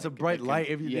awake. Well, it's a Like, bright it can- light.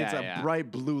 It's yeah. a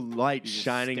bright blue light Just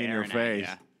shining in your staring at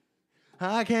face. ya.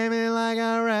 I came in like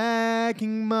a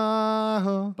wrecking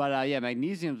ball. But yeah,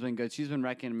 magnesium's been good. She's been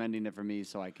recommending it for me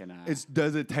so I can.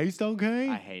 Does it taste okay?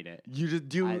 I hate it. You just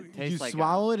It you tastes like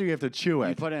swallow it or you have to chew You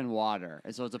it? put it in water,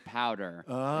 and so it's a powder,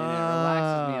 and it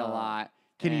relaxes me a Ah. lot.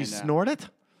 Can you and, snort it?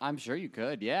 I'm sure you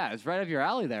could. Yeah, it's right up your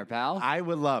alley there, pal. I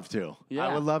would love to. Yeah.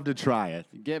 I would love to try it.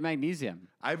 Get magnesium.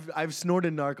 I've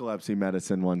snorted narcolepsy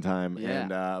medicine one time,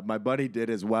 Yeah. and my buddy did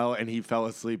as well, and he fell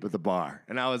asleep at the bar.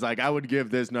 And I was like, I would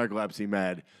give this narcolepsy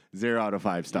med 0 out of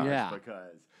 5 stars Yeah.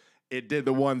 because it did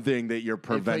the one thing that you're It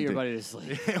put preventing. your buddy to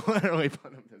sleep. It literally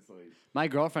put him to sleep. My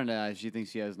girlfriend, she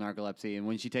thinks she has narcolepsy, and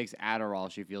when she takes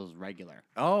Adderall, she feels regular.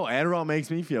 Oh, Adderall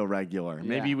makes me feel regular. Yeah.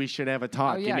 Maybe we should have a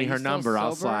talk. Oh, yeah, Give me you her still number.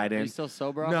 I'll sober? slide Are in. you still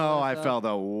sober off No, all that I stuff? fell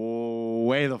the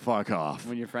way the fuck off.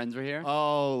 When your friends were here?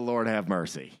 Oh, Lord have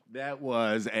mercy. That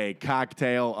was a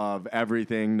cocktail of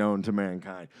everything known to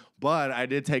mankind. But I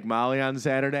did take Molly on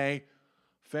Saturday.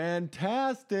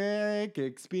 Fantastic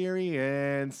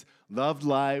experience. Loved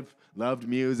life, loved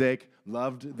music,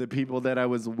 loved the people that I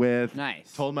was with.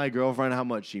 Nice. Told my girlfriend how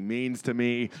much she means to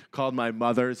me. Called my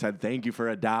mother, said thank you for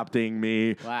adopting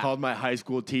me. Wow. Called my high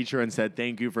school teacher and said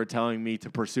thank you for telling me to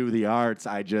pursue the arts.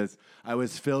 I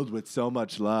was filled with so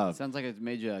much love. Sounds like it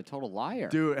made you a total liar.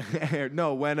 Dude,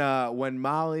 no, when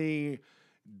Molly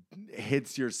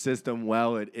hits your system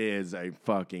well, it is a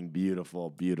fucking beautiful,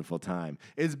 beautiful time.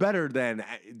 It's better than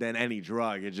any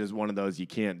drug. It's just one of those you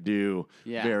can't do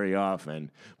Yeah. very often.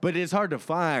 But it's hard to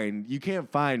find. You can't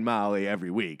find Molly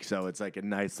every week, so it's like a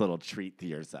nice little treat to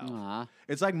yourself. Aw.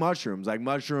 It's like mushrooms. Like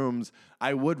mushrooms,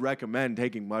 I would recommend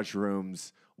taking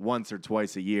mushrooms once or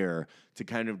twice a year to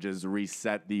kind of just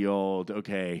reset the old,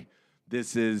 okay,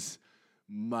 this is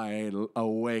my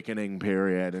awakening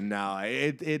period, and now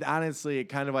it honestly it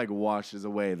kind of like washes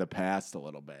away the past a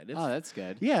little bit. Oh, that's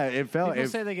good. Yeah, it felt. People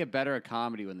say they get better at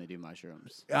comedy when they do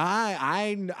mushrooms.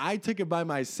 I took it by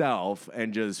myself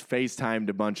and just FaceTimed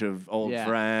a bunch of old Yeah.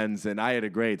 friends, and I had a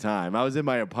great time. I was in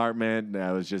my apartment, and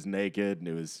I was just naked, and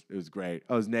it was great.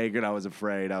 I was naked. I was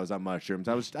afraid. I was on mushrooms.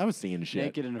 I was seeing shit.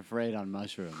 Naked and afraid on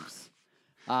mushrooms.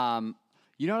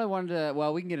 You know what I wanted to?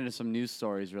 Well, we can get into some news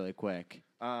stories really quick.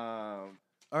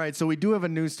 All right, so we do have a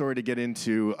news story to get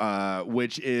into,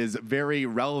 which is very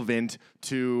relevant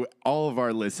to all of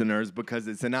our listeners because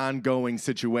it's an ongoing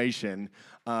situation.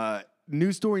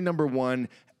 News story number 1,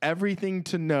 everything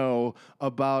to know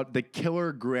about the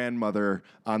killer grandmother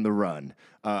on the run.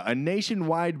 A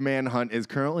nationwide manhunt is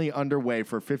currently underway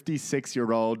for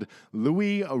 56-year-old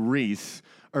Louis Reese,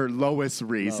 or Lois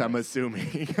Reese, I'm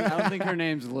assuming. I don't think her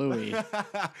name's Louie.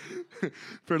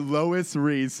 For Lois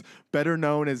Reese, better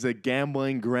known as a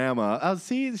gambling grandma. Oh,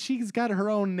 see, she's got her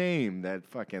own name, that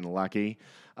fucking lucky.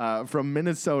 From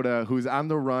Minnesota, who's on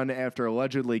the run after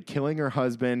allegedly killing her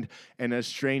husband and a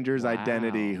stranger's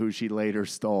identity who she later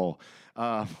stole.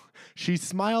 She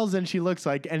smiles and she looks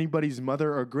like anybody's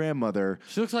mother or grandmother.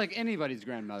 She looks like anybody's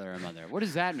grandmother or mother. What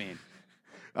does that mean?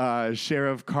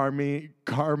 Sheriff Carmine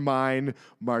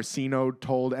Marcino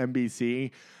told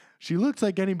NBC. She looks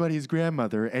like anybody's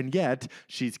grandmother, and yet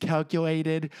she's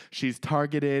calculated, she's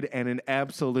targeted, and an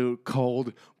absolute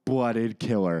cold-blooded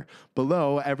killer.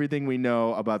 Below, everything we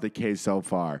know about the case so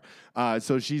far.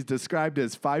 So she's described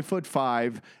as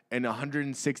 5'5" and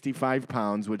 165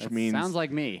 pounds, which means Sounds like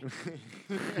me.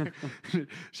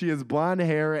 she has blonde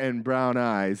hair and brown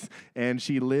eyes, and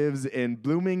she lives in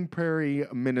Blooming Prairie,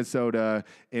 Minnesota,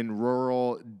 in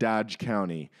rural Dodge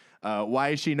County. Why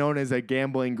is she known as a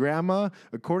gambling grandma?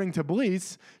 According to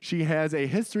police, she has a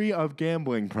history of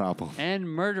gambling problems. And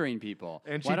murdering people.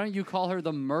 And Why she- don't you call her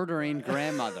the murdering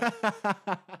grandmother?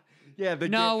 Yeah,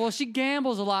 No, well, she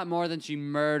gambles a lot more than she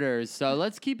murders, so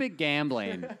let's keep it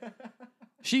gambling.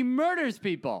 She murders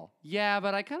people. Yeah,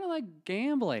 but I kind of like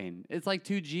gambling. It's like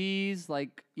 2 G's.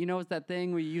 Like, you know, it's that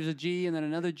thing where you use a G and then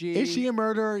another G. Is she a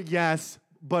murderer? Yes,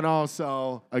 but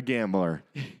also a gambler.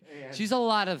 She's a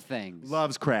lot of things.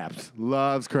 Loves craps.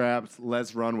 Loves craps.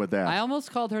 Let's run with that. I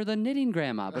almost called her the knitting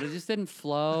grandma, but it just didn't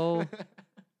flow.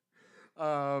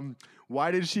 Why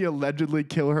did she allegedly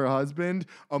kill her husband?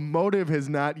 A motive has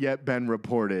not yet been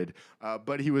reported,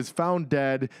 but he was found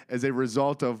dead as a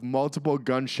result of multiple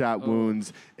gunshot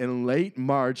wounds in late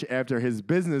March after his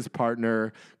business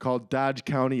partner called Dodge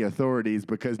County authorities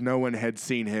because no one had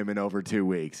seen him in over 2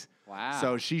 weeks. Wow.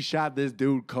 So she shot this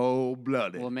dude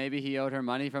cold-blooded. Well, maybe he owed her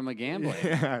money from a gambler.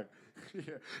 Yeah.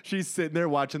 She's sitting there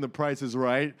watching The Price is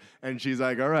Right, and she's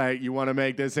like, all right, you want to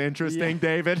make this interesting,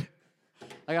 David?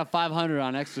 I got 500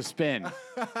 on extra spin.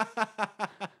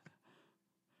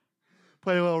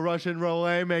 Play a little Russian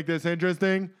roulette, make this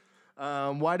interesting.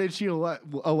 Why did she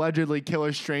allegedly kill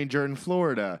a stranger in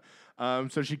Florida?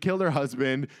 So she killed her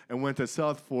husband and went to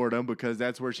South Florida because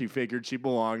that's where she figured she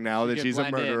belonged now that she's a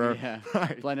murderer.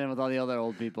 Right. Blend in with all the other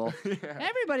old people.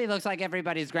 Everybody looks like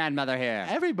everybody's grandmother here.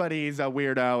 Everybody's a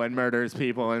weirdo and murders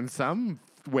people in some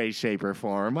way, shape, or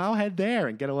form. I'll head there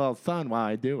and get a little sun while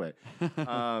I do it.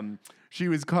 She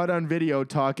was caught on video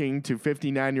talking to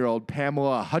 59-year-old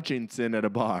Pamela Hutchinson at a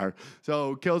bar.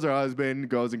 So kills her husband,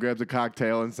 goes and grabs a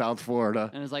cocktail in South Florida.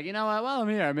 And it's like, you know what? While I'm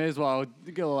here, I may as well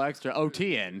get a little extra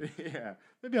OT in. Yeah.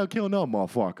 Maybe I'll kill no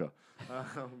motherfucker.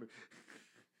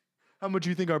 How much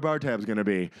you think our bar tab's going to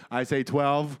be? I say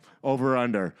 12, over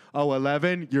under. Oh,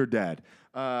 11, you're dead.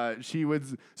 So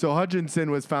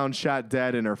Hutchinson was found shot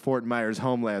dead in her Fort Myers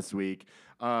home last week.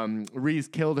 Reese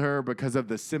killed her because of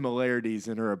the similarities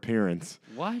in her appearance.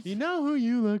 What? You know who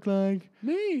you look like?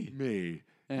 Me. Me.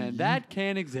 And that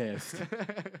can't exist.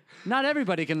 Not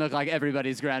everybody can look like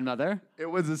everybody's grandmother. It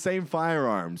was the same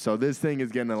firearm, so this thing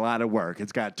is getting a lot of work.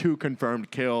 It's got 2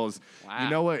 confirmed kills. Wow. You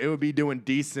know what? It would be doing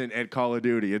decent at Call of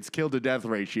Duty. Its kill-to-death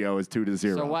ratio is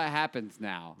 2-0. So what happens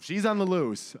now? She's on the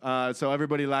loose, so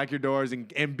everybody lock your doors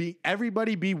and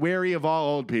everybody be wary of all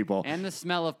old people. And the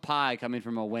smell of pie coming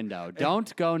from a window.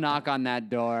 Don't go knock on that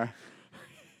door.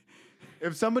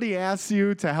 If somebody asks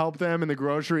you to help them in the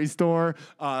grocery store,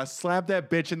 slap that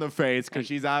bitch in the face because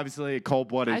she's obviously a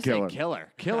cold-blooded killer. I say kill her.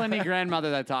 Kill any grandmother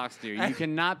that talks to you. You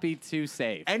cannot be too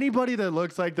safe. Anybody that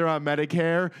looks like they're on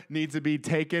Medicare needs to be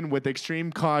taken with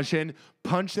extreme caution,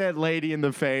 punch that lady in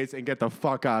the face, and get the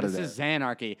fuck out of there. This is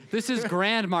Xanarchy. This is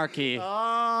Granarchy.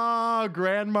 Oh,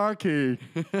 Granarchy.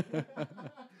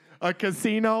 A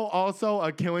casino, also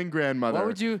a killing grandmother. What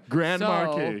would you...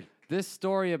 Granarchy. So, this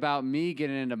story about me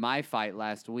getting into my fight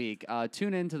last week,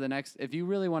 tune into the next... If you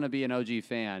really want to be an OG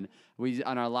fan,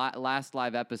 on our last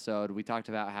live episode, we talked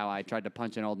about how I tried to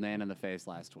punch an old man in the face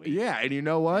last week. Yeah, and you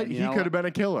know what? He could have been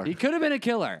a killer. He could have been a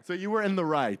killer. So you were in the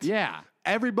right. Yeah.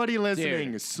 Everybody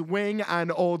listening, swing on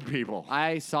old people.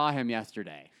 I saw him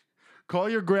yesterday. Call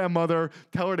your grandmother,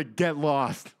 tell her to get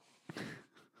lost.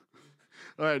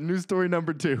 All right, news story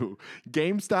number 2.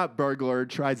 GameStop burglar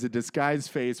tries to disguise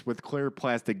face with clear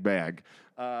plastic bag.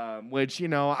 Which, you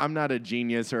know, I'm not a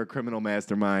genius or a criminal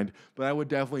mastermind, but I would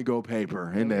definitely go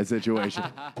paper in that situation.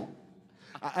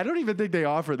 I don't even think they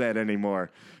offer that anymore.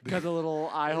 Cut the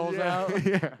little eye holes out?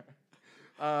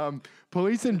 Yeah.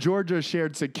 Police in Georgia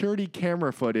shared security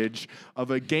camera footage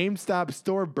of a GameStop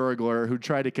store burglar who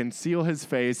tried to conceal his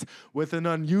face with an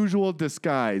unusual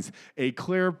disguise, a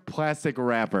clear plastic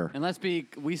wrapper. And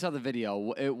we saw the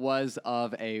video. It was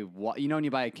of you know when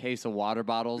you buy a case of water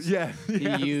bottles? Yeah. He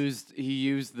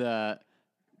used the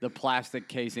plastic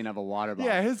casing of a water bottle.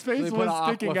 Yeah, his face So was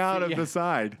sticking out of the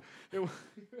side. It was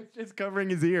just covering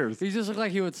his ears. He just looked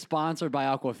like he was sponsored by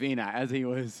Aquafina as he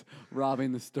was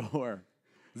robbing the store.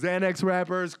 Xanax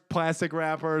wrappers, plastic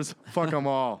wrappers, fuck them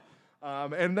all.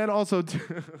 And then also,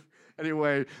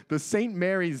 anyway, the St.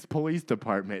 Mary's Police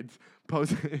Department,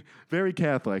 very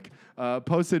Catholic,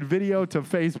 posted video to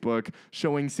Facebook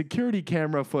showing security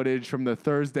camera footage from the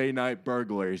Thursday night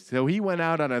burglaries. So he went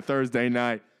out on a Thursday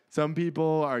night. Some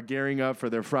people are gearing up for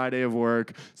their Friday of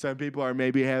work. Some people are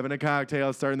maybe having a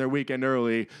cocktail, starting their weekend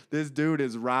early. This dude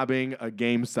is robbing a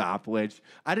GameStop, which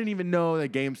I didn't even know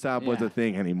that GameStop was a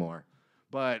thing anymore.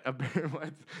 But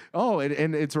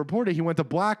and it's reported he went to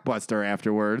Blockbuster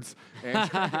afterwards. And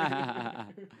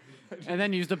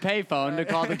then used a payphone to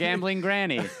call the gambling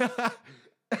granny.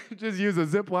 Just use a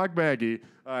Ziploc baggie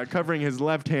covering his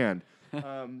left hand.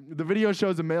 The video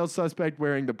shows a male suspect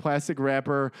wearing the plastic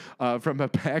wrapper from a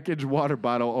packaged water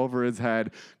bottle over his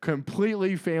head,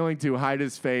 completely failing to hide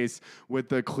his face with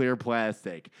the clear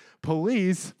plastic.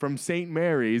 Police from St.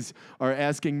 Mary's are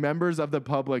asking members of the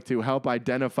public to help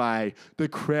identify the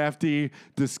crafty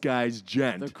disguised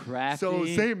gent. The crafty? So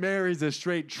St. Mary's is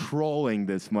straight trolling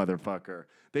this motherfucker.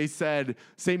 They said,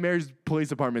 St. Mary's Police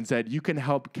Department said, you can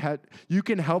help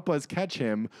us catch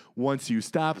him once you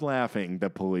stop laughing, the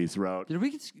police wrote. Did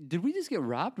we just get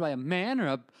robbed by a man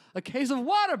or a case of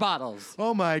water bottles?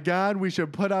 Oh my God, we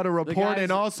should put out a report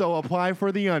and also apply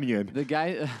for the Onion.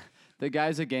 The The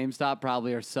guys at GameStop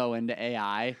probably are so into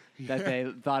AI that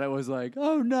they thought it was like,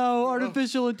 oh no,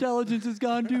 artificial intelligence has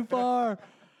gone too far.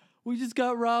 We just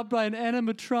got robbed by an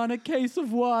animatronic case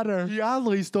of water. He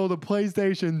oddly stole the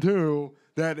PlayStation 2,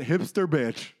 that hipster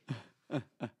bitch.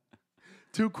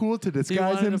 Too cool to He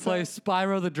disguise wanted himself. to play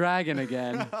Spyro the Dragon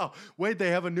again. Oh, wait, they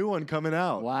have a new one coming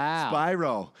out. Wow.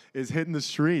 Spyro is hitting the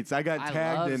streets. I got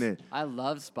tagged in it. I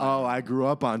love Spyro. Oh, I grew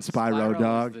up on Spyro, Spyro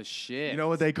dog. was the shit. You know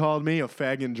what they called me? A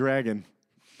fagging dragon.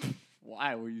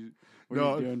 Why? Were you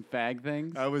No. doing fag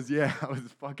things? I was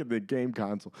fucking the game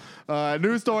console.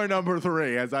 News story number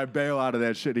 3 as I bail out of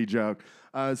that shitty joke.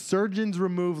 Surgeons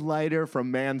remove lighter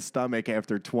from man's stomach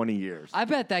after 20 years. I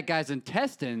bet that guy's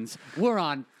intestines were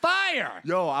on fire.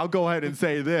 Yo, I'll go ahead and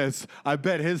say this. I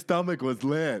bet his stomach was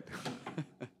lit.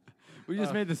 We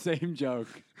just made the same joke.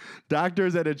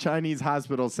 Doctors at a Chinese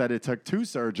hospital said it took 2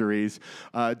 surgeries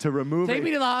to remove Take it.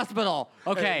 me to the hospital.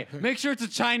 Okay, make sure it's a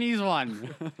Chinese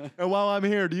one. And while I'm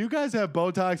here, do you guys have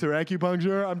Botox or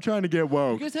acupuncture? I'm trying to get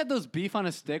woke. You guys have those beef on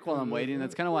a stick while I'm waiting?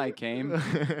 That's kind of why I came.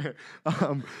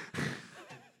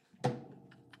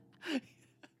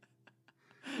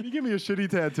 Can you give me a shitty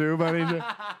tattoo, buddy?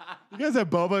 You guys have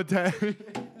boba tattoo?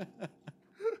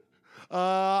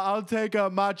 I'll take a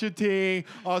matcha tea.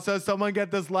 Also, someone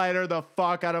get this lighter the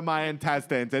fuck out of my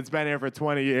intestines. It's been here for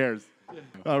 20 years.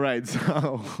 All right,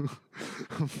 so.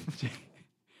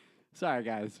 Sorry,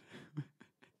 guys.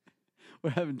 We're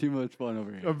having too much fun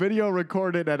over A here. video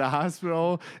recorded at a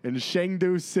hospital in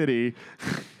Chengdu City,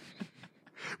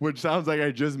 which sounds like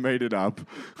I just made it up.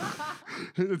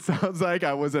 It sounds like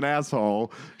I was an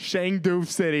asshole. Chengdu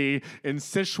City in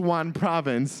Sichuan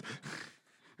province.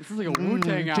 This is like a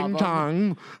Wu-Tang Ting album.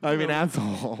 tong. I mean, The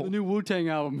asshole. new Wu-Tang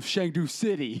album, Chengdu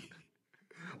City.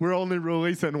 We're only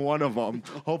releasing one of them.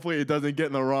 Hopefully, it doesn't get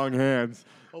in the wrong hands.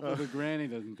 Hopefully the granny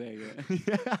doesn't take it.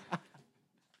 Yeah.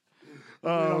 We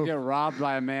don't get robbed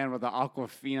by a man with an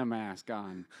Aquafina mask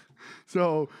on.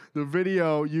 So the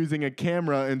video using a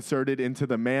camera inserted into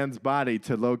the man's body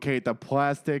to locate the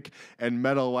plastic and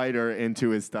metal lighter into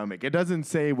his stomach. It doesn't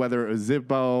say whether it was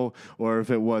Zippo or if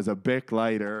it was a Bic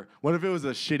lighter. What if it was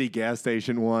a shitty gas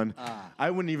station one? I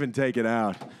wouldn't even take it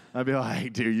out. I'd be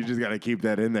like, dude, you just got to keep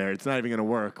that in there. It's not even going to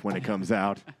work when it comes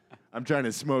out. I'm trying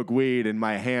to smoke weed and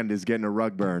my hand is getting a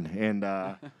rug burn. And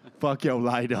fuck your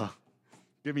lighter.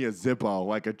 Give me a Zippo,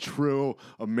 like a true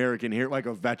American here, like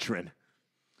a veteran.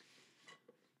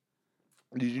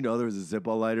 Did you know there was a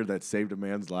Zippo lighter that saved a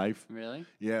man's life? Really?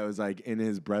 Yeah, it was like in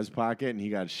his breast pocket, and he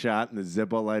got shot, and the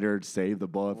Zippo lighter saved the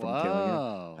bullet from killing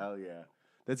Whoa. him. Hell yeah.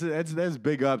 That's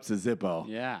big ups to Zippo.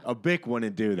 Yeah. A Bic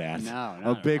wouldn't do that. No, A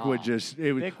not at Bic all. would just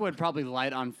it would Vic would probably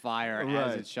light on fire Right.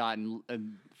 as it's shot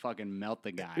and fucking melt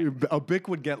the guy. a Bic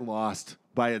would get lost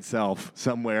by itself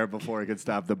somewhere before it could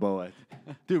stop the bullet.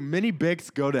 Dude, mini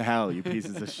Bics go to hell, you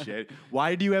pieces of shit.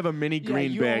 Why do you have a mini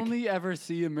green you Bic? only ever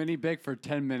see a mini Bic for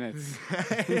 10 minutes.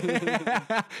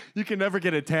 You can never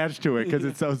get attached to it because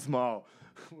it's so small.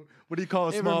 What do you call a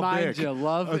It small reminds Bic? you,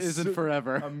 love A isn't su-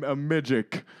 forever. A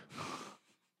midget.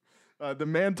 The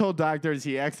man told doctors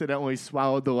he accidentally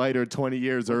swallowed the lighter 20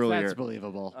 years earlier. That's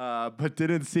believable. But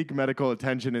didn't seek medical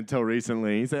attention until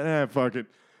recently. He said, fuck it.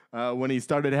 When he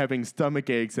started having stomach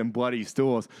aches and bloody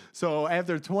stools. So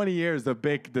after 20 years, the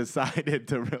Bic decided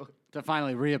to really... To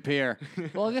finally reappear.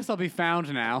 Well, I guess I'll be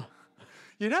found now.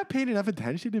 You're not paying enough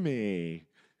attention to me.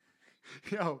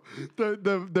 Yo,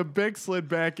 the Bic slid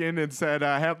back in and said,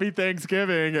 Happy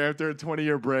Thanksgiving after a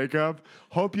 20-year breakup.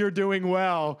 Hope you're doing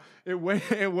well. It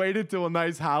waited till a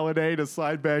nice holiday to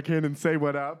slide back in and say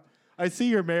what up. I see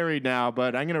you're married now,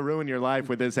 but I'm going to ruin your life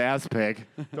with this ass pic.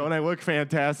 Don't I look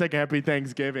fantastic? Happy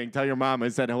Thanksgiving. Tell your mom I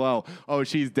said hello. Oh,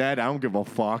 she's dead? I don't give a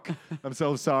fuck. I'm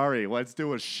so sorry. Let's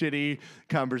do a shitty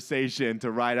conversation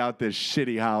to ride out this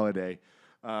shitty holiday.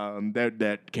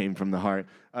 That came from the heart.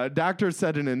 Doctors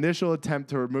said an initial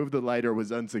attempt to remove the lighter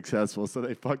was unsuccessful, so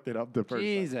they fucked it up the first time.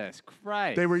 Jesus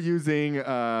Christ. They were using,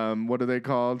 what are they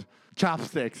called?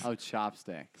 Chopsticks. Oh,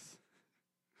 chopsticks.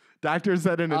 Doctors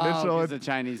said an initial... Oh, it's a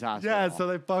Chinese hospital. Yeah, so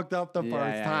they fucked up the Yeah,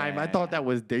 first yeah, time. yeah, I thought yeah. that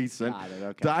was decent. Got it,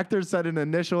 okay. Doctors said an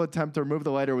initial attempt to remove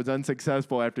the lighter was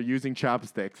unsuccessful after using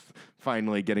chopsticks,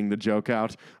 finally getting the joke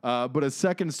out. But a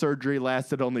second surgery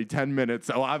lasted only 10 minutes,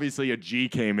 so obviously a G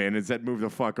came in and said, move the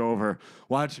fuck over.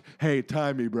 Watch, hey,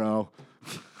 tie me, bro.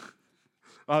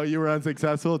 Oh, you were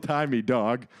unsuccessful? Tie me,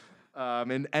 dog.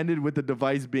 And ended with the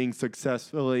device being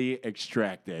successfully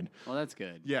extracted. Well, that's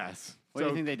good. Yes. What do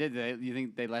you think they did? You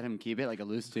think they let him keep it like a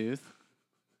loose tooth?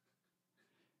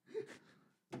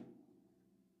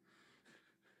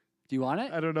 Do you want it?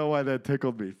 I don't know why that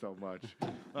tickled me so much.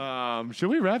 Should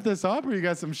we wrap this up or you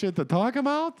got some shit to talk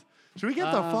about? Should we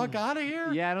get the fuck out of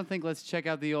here? Yeah, I don't think let's check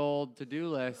out the old to-do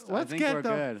list. I Let's think get we're the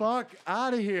good. fuck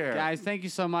out of here. Guys, thank you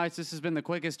so much. This has been the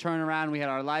quickest turnaround. We had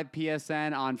our live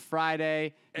PSN on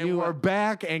Friday. And we're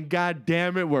back, and god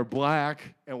damn it, we're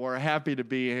black, and we're happy to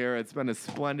be here. It's been a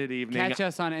splendid evening. Catch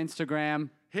us on Instagram.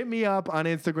 Hit me up on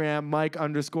Instagram,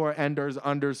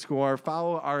 Mike_Enders_.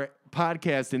 Follow our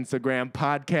podcast Instagram,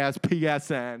 Podcast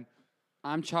PSN.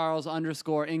 I'm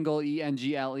Charles_Ingle,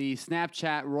 E-N-G-L-E.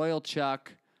 Snapchat, Royal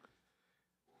Chuck.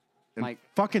 And Mike.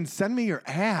 fucking send me your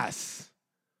ass.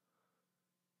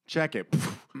 Check it.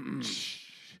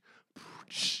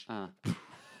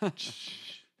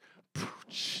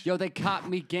 Yo, they caught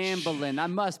me gambling. I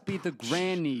must be the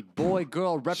granny. Boy,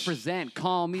 girl, represent.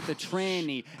 Call me the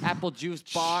tranny. Apple juice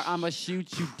bar, I'ma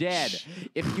shoot you dead.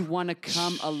 If you wanna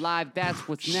come alive, that's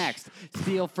what's next.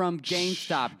 Steal from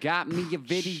GameStop. Got me a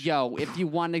video. If you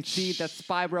wanna see that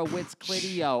Spyro, it's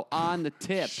Clitio. On the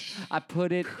tip, I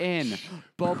put it in.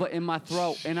 Boba in my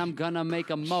throat, and I'm gonna make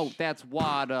a moat. That's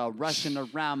water rushing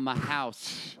around my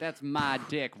house. That's my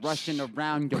dick rushing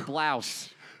around your blouse.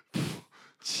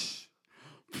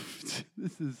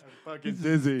 This is Fucking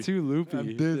dizzy. too loopy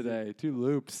I'm dizzy. today. Two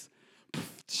loops.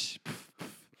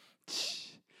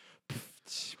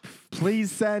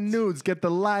 Please send nudes. Get the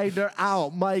lighter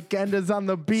out. Mike Enders on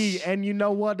the beat, and you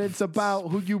know what it's about.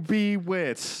 Who you be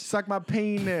with? Suck my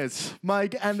penis.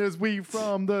 Mike Enders, we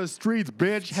from the streets,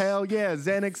 bitch. Hell yeah.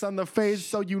 Xanax on the face,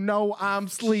 so you know I'm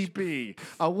sleepy.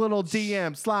 A little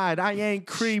DM slide. I ain't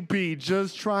creepy.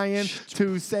 Just trying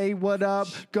to say what up.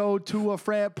 Go to a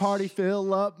frat party.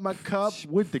 Fill up my cup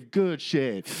with the good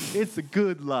shit. It's a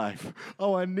good life.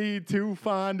 All I need to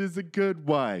find is a good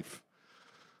wife.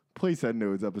 Please send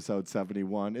nudes, episode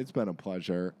 71. It's been a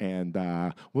pleasure, and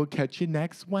we'll catch you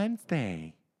next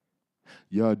Wednesday.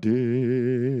 Ya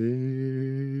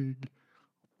dig?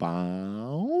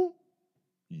 Bow?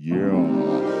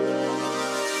 Yeah.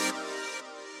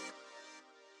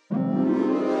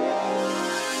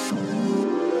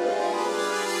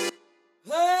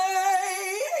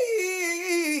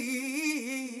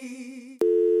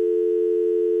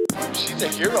 She's a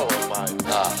hero of mine.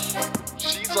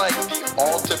 She's like the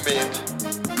ultimate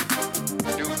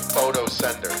nude photo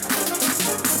sender.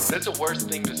 That's the worst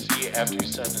thing to see after you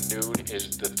send a nude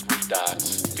is the 3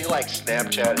 dots. I feel like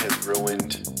Snapchat has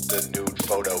ruined the nude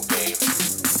photo game.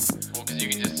 Well, because you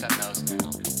can just send those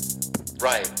now.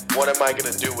 Right. What am I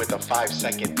gonna do with a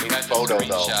 5-second You nude guys photo just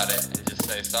though? screenshot it and just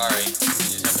say sorry. You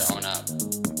just have to own up.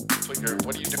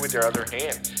 What do you do with your other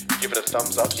hand? Give it a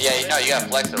thumbs up? Yeah, you know, you gotta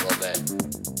flex it a little bit.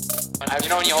 You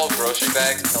know when you hold grocery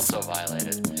bags, it felt so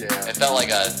violated. Yeah. It felt like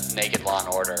a naked Law and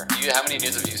Order. How many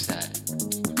nudes have you sent?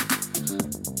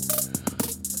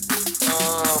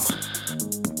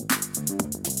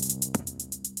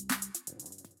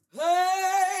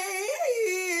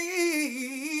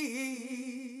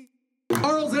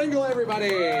 Charles Engel, everybody.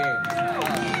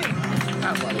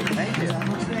 Thank you.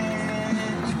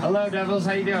 Hello, Devils.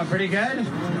 How you doing? Pretty good?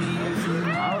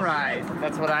 All right.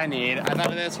 That's what I need. I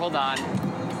thought of this. Hold on.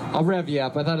 I'll rev you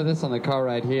up. I thought of this on the car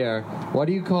right here. What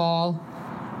do you call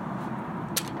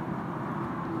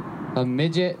a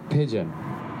midget pigeon?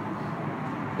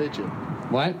 Pigeon.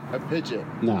 What? A pigeon.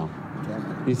 No.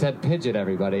 You said pidget,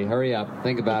 everybody. Hurry up.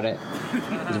 Think about it.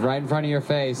 It's right in front of your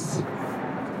face.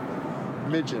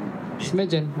 Midgeon.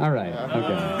 Smidgen. All right. Okay.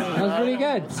 That was pretty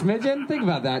good. Smidgen. Think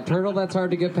about that. Turtle, that's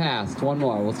hard to get past. One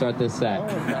more. We'll start this set.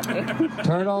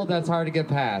 Turtle, that's hard to get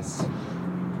past.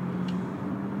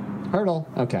 Hurdle.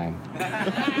 Okay.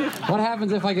 What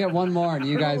happens if I get one more and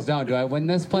you guys don't? Do I win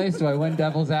this place? Do I win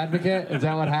Devil's Advocate? Is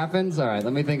that what happens? All right.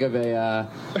 Let me think of a...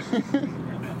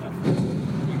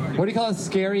 What do you call a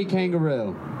scary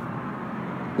kangaroo?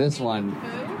 This one.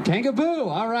 Kangaboo!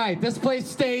 All right, this place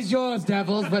stays yours,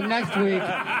 Devils, but next week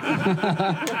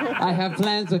I have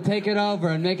plans to take it over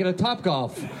and make it a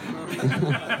Topgolf.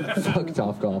 Fuck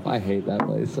Topgolf. I hate that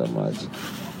place so much.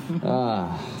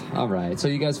 All right, so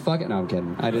you guys fuck it? No, I'm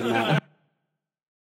kidding. I didn't know.